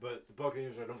 5, but the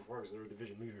Buccaneers are number 4 because they're a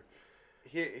division leader.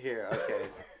 Here, okay,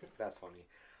 that's funny.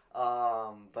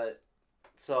 But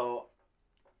so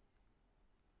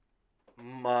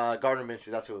Gardner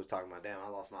Minshew, that's what I was talking about. Damn, I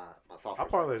lost my thought. Our For a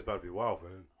parlay is about to be wild for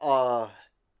him. second.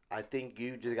 I think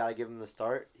you just gotta give him the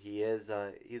start. He's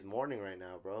mourning right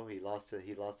now, bro. He lost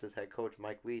his head coach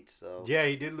Mike Leach. So Yeah,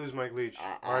 he did lose Mike Leach.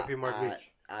 R.I.P. Mike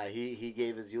Leach. he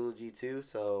gave his eulogy too.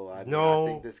 So I No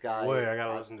think this guy. way, I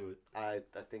gotta listen to it. I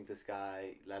think this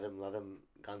guy let him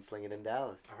gunslinging in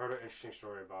Dallas. I heard an interesting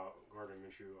story about Gardner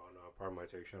Minshew on part of my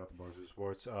take. Shout out to Barnes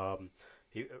Sports.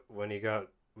 When he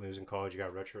was in college, he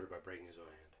got redshirted by breaking his own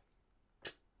hand.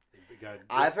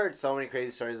 I've heard so many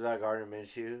crazy stories about Gardner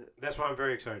Minshew. That's why I'm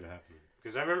very excited to have him.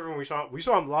 Because I remember when we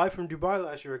saw him live from Dubai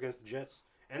last year against the Jets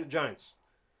and the Giants.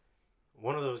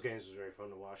 One of those games was very fun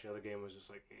to watch. The other game was just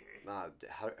like, eh. Nah,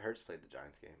 Hurts played the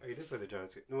Giants game. Oh, he did play the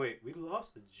Giants game. No, wait, we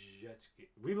lost the Jets game.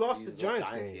 We lost the Giants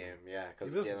game. Yeah,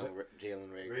 because He was Jalen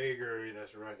Rager. Rager,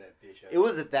 that's right, that bitch. It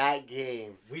was at that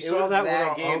game. We It saw was that with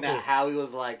our game uncle. that Howie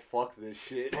was like, "Fuck this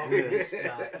shit." Fuck this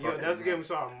guy. Yo, that's the game we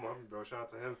saw. Bro, shout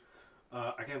out to him.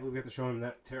 I can't believe we have to show him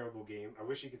that terrible game. I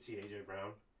wish you could see AJ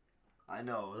Brown. I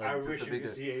know. I wish you could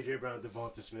see AJ Brown,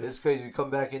 Devonta Smith. It's crazy. We come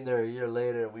back in there a year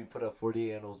later and we put up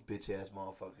 48 on those bitch ass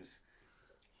motherfuckers.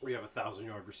 We have a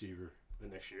 1,000-yard receiver the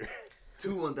next year.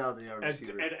 2 1,000-yard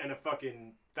receivers. and a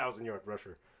fucking 1,000-yard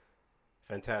rusher.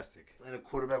 Fantastic. And a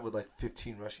quarterback with like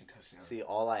 15 rushing touchdowns. See,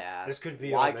 all I ask. This could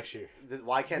be why, next year.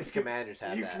 Why can't This the could- Commanders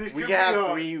have you- that? this We could can be,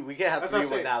 have three. We can have that's three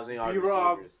what I'm saying. 1,000-yard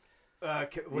B-Rob, receivers.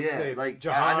 What's his name? like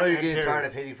Jahan I know you're and getting Terry. tired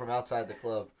of hitting from outside the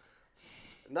club.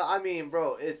 No, I mean,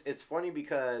 bro, it's funny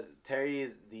because Terry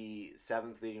is the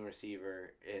 7th leading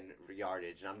receiver in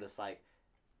yardage, and I'm just like,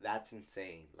 that's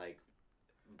insane. Like,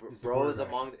 He's the bro is quarterback.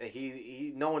 among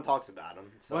he. No one talks about him.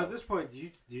 So Well, at this point, do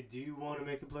you want to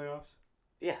make the playoffs?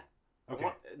 yeah. Okay.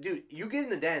 Dude, you get in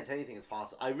the dance, anything is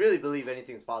possible. I really believe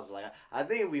anything is possible. Like, I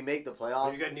think if we make the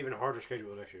playoffs, You got an even harder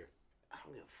schedule next year. I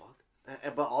don't give a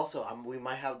fuck. But also, we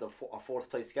might have a 4th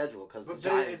place schedule because the But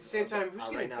Giants at the same time, who's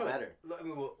are getting right now cut? better. I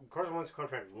mean, well, Carson Wentz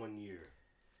contract 1 year,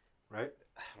 right?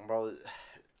 Bro,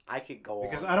 I could go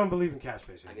Because on. I don't believe in cap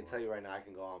space I anymore. can tell you right now, I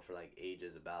can go on for like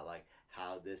ages about like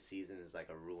how this season is like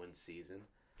a ruined season.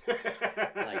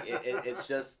 Like it's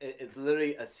just it's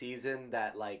literally a season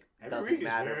that like Every doesn't week is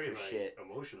matter very, for like, shit.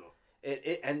 Emotional.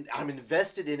 And I'm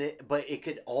invested in it, but it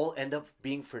could all end up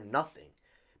being for nothing,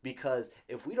 because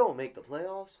if we don't make the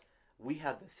playoffs, we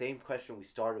have the same question we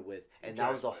started with, and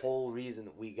that was the whole reason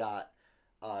we got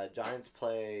Giants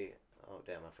play. Oh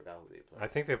damn, I forgot who they play. I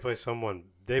think they play someone.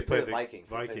 They play play the Vikings.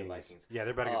 They play the Vikings. Vikings. Yeah,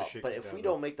 they're about to get the shit. But kicked if out we of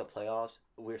them. don't make the playoffs,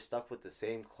 we're stuck with the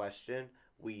same question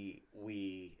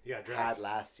we Yeah, draft. had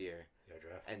last year, Yeah,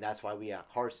 draft. and that's why we got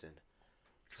Carson.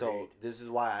 So Trade. this is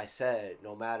why I said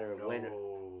no matter when.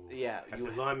 Yeah, Have you.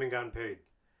 the linemen gotten paid?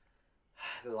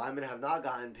 The linemen have not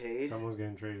gotten paid. Someone's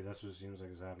getting traded. That's what it seems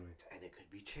like is happening. And it could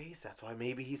be Chase. That's why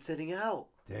maybe he's sitting out.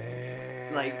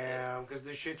 Damn, because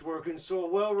this shit's working so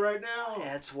well right now.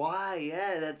 That's why,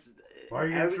 yeah. Why are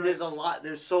you There's a lot.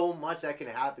 There's so much that can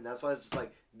happen. That's why it's just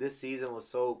like this season was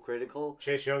so critical.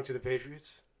 Chase Young to the Patriots?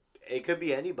 It could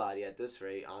be anybody at this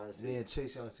rate, honestly. Yeah,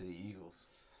 Chase Young to the Eagles.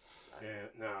 Yeah,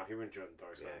 no, he wouldn't join the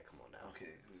dark side. Yeah, come on now.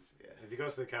 Okay. Yeah. If he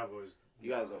goes to the Cowboys,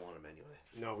 You guys don't want him anyway.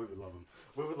 no, we would love him.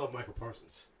 We would love Michael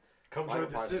Parsons. Come Michael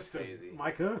join the Parsons system, crazy.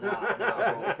 Micah.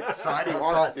 No. Sign He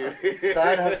wants Hassan. to.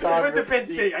 Sign He Hassan. went to Penn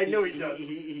State. I know he does.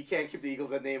 He can't keep the Eagles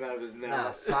that name out of his Nah,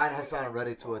 mouth. sign Hassan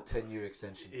Reddick to a 10-year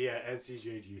extension. Yeah,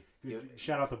 NCJG. Yeah.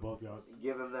 Shout out to both y'all.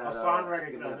 Give him that, Hassan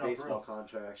Reddick, give him no, that no, baseball bro.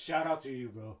 contract. Shout out to you,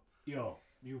 bro. Yo,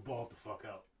 you balled the fuck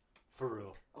out. For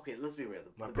real. Okay, let's be real.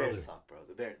 My The Bears brother. suck, bro.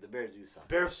 The Bears do suck.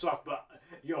 Bears suck, but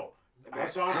yo,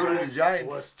 Bears Hassan suck. So do the Reddick Giants.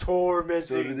 was tormenting.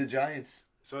 So do the Giants.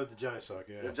 So did the Giants suck,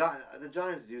 yeah. The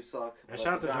Giants do suck. And but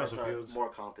shout out the to Giants Justin are Fields. more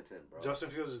competent, bro. Justin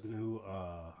Fields is the new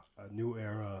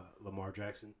era Lamar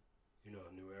Jackson. You know,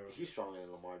 a new era. He's stronger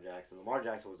than Lamar Jackson. Lamar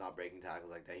Jackson was not breaking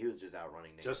tackles like that. He was just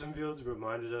outrunning niggas. Justin Fields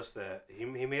reminded us that he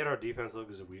made our defense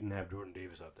look as if we didn't have Jordan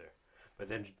Davis out there. But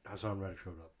then Hassan Reddick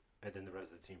showed up. And then the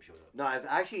rest of the team showed up. No, it's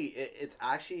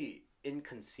actually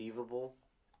inconceivable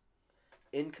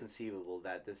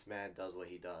that this man does what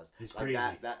he does. It's like crazy.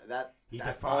 That He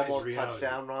that defies almost reality.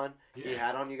 touchdown run he Yeah.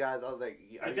 had on you guys. I was like,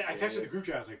 I are you texted the serious? group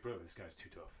chat. I was like, bro, this guy's too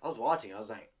tough. I was watching. I was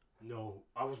like, No.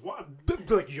 I was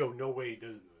like, yo, no way he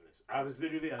doesn't do this. I was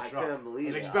literally I shocked. couldn't believe I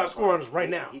was like, it. he's I about to was score on like, us right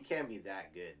now. He can't be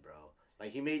that good, bro.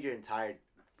 Like, he made your entire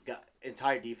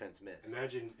defense miss.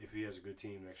 Imagine if he has a good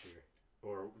team next year.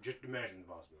 Or just imagine the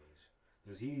possibilities.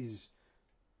 Because he's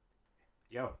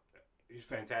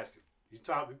fantastic. He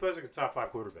plays like a top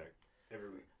 5 quarterback every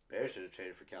week. Bears should have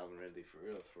traded for Calvin Ridley for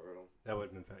real. That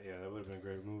would have been that would have been a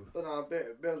great move. But no,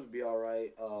 Bears would be all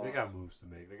right. They got moves to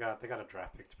make. They got a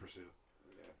draft pick to pursue.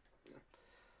 Yeah.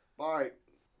 All right,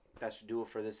 that should do it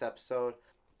for this episode.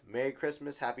 Merry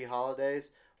Christmas, Happy Holidays.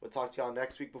 We'll talk to y'all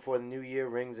next week before the new year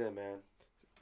rings in, man.